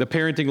 The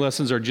parenting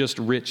lessons are just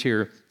rich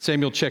here.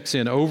 Samuel checks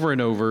in over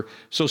and over.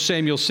 So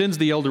Samuel sends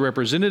the elder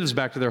representatives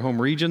back to their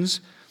home regions.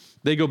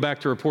 They go back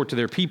to report to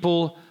their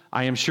people,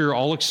 I am sure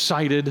all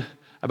excited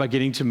about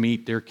getting to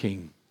meet their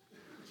king.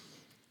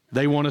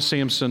 They want a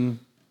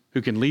Samson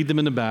who can lead them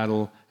into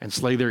battle and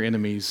slay their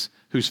enemies,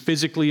 who's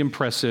physically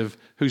impressive,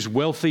 who's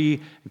wealthy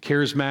and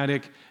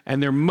charismatic,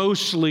 and they're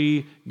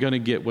mostly going to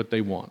get what they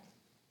want.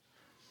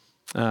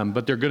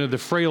 But the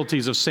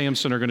frailties of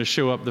Samson are going to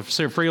show up. The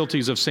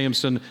frailties of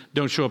Samson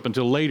don't show up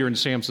until later in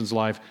Samson's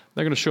life.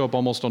 They're going to show up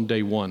almost on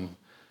day one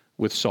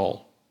with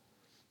Saul,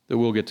 that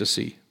we'll get to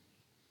see.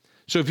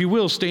 So if you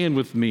will, stand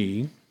with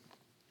me.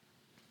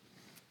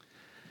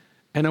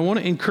 And I want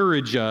to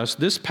encourage us,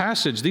 these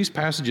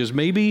passages,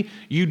 maybe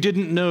you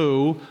didn't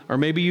know, or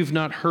maybe you've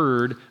not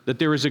heard that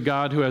there is a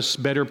God who has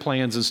better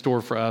plans in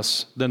store for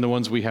us than the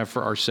ones we have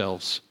for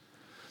ourselves.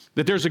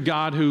 That there's a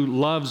God who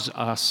loves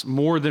us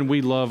more than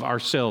we love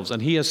ourselves.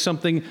 And he has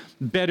something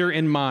better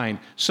in mind,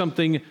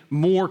 something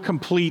more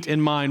complete in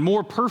mind,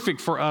 more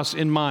perfect for us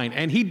in mind.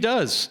 And he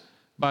does,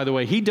 by the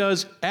way, he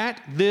does at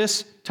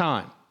this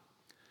time.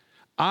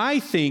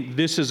 I think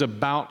this is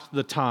about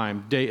the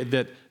time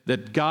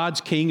that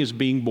God's king is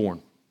being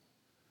born.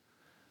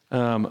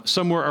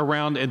 Somewhere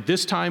around at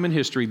this time in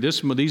history,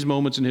 these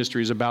moments in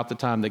history is about the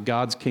time that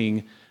God's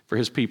king for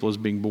his people is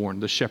being born,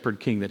 the shepherd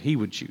king that he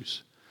would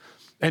choose.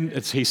 And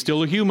he's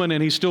still a human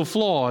and he's still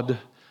flawed,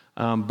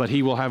 but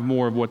he will have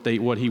more of what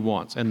he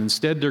wants. And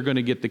instead they're going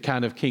to get the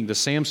kind of king, the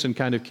Samson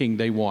kind of king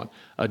they want,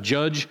 a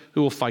judge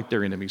who will fight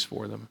their enemies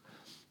for them.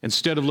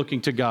 Instead of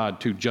looking to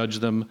God to judge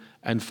them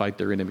and fight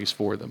their enemies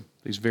for them,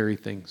 these very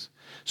things.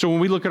 So when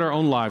we look at our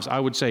own lives, I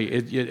would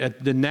say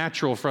the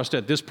natural for us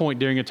at this point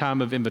during a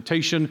time of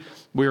invitation,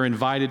 we're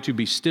invited to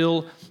be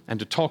still and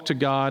to talk to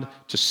God,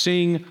 to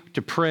sing,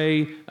 to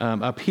pray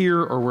up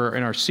here or we're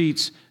in our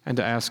seats, and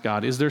to ask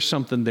God, is there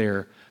something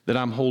there that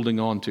I'm holding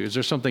on to? Is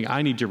there something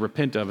I need to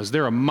repent of? Is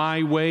there a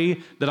my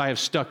way that I have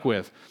stuck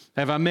with?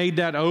 Have I made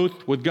that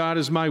oath with God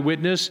as my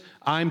witness?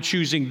 I'm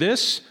choosing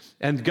this.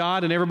 And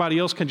God and everybody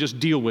else can just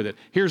deal with it.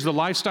 Here's the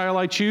lifestyle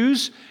I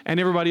choose, and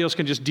everybody else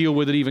can just deal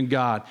with it, even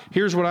God.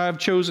 Here's what I've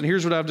chosen.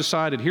 Here's what I've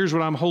decided. Here's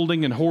what I'm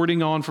holding and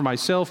hoarding on for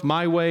myself,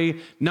 my way,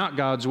 not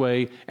God's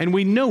way. And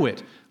we know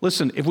it.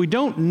 Listen, if we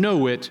don't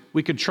know it,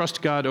 we could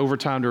trust God over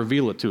time to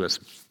reveal it to us.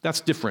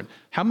 That's different.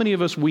 How many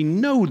of us, we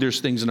know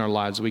there's things in our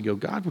lives that we go,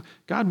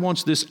 God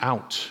wants this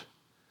out,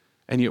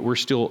 and yet we're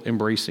still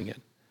embracing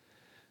it.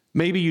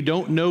 Maybe you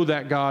don't know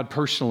that God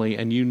personally,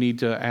 and you need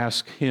to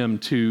ask him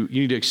you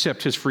need to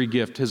accept his free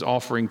gift, his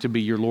offering to be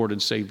your Lord and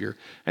Savior,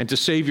 and to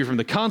save you from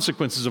the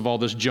consequences of all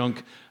this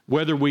junk,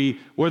 whether we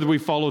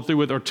follow through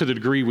with it, or to the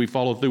degree we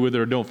follow through with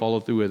it or don't follow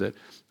through with it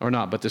or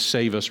not, but to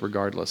save us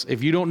regardless.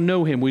 If you don't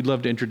know him, we'd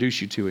love to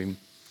introduce you to him.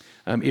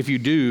 If you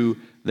do,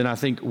 then I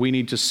think we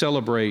need to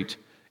celebrate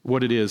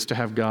what it is to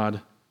have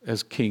God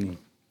as King.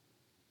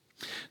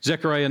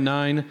 Zechariah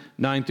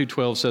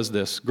 9:9-12 says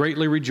this,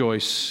 greatly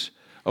rejoice,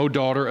 O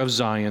daughter of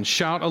Zion.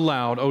 Shout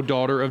aloud, O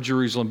daughter of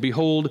Jerusalem.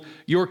 Behold,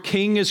 your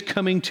king is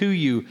coming to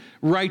you.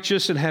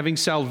 Righteous and having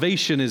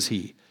salvation is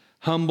he,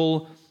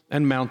 humble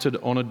and mounted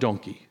on a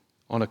donkey,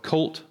 on a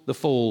colt, the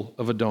foal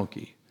of a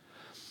donkey.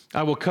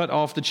 I will cut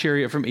off the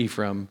chariot from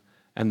Ephraim,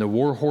 and the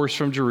war horse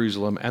from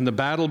Jerusalem, and the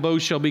battle bow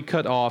shall be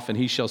cut off, and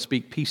he shall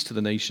speak peace to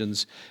the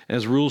nations, and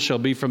his rule shall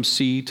be from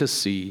sea to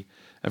sea,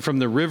 and from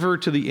the river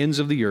to the ends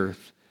of the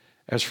earth.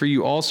 As for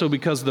you also,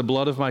 because of the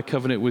blood of my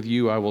covenant with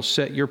you, I will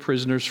set your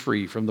prisoners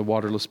free from the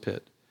waterless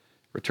pit.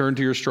 Return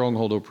to your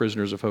stronghold, O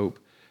prisoners of hope.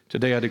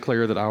 Today I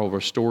declare that I will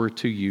restore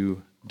to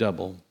you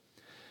double.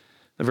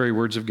 The very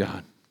words of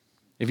God.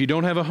 If you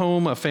don't have a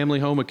home, a family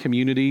home, a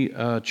community,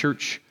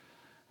 church,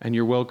 and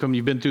you're welcome,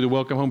 you've been through the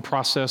welcome home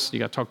process, you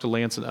got to talk to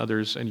Lance and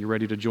others, and you're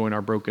ready to join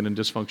our broken and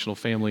dysfunctional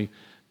family,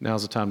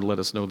 now's the time to let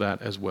us know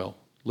that as well.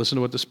 Listen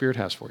to what the Spirit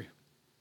has for you.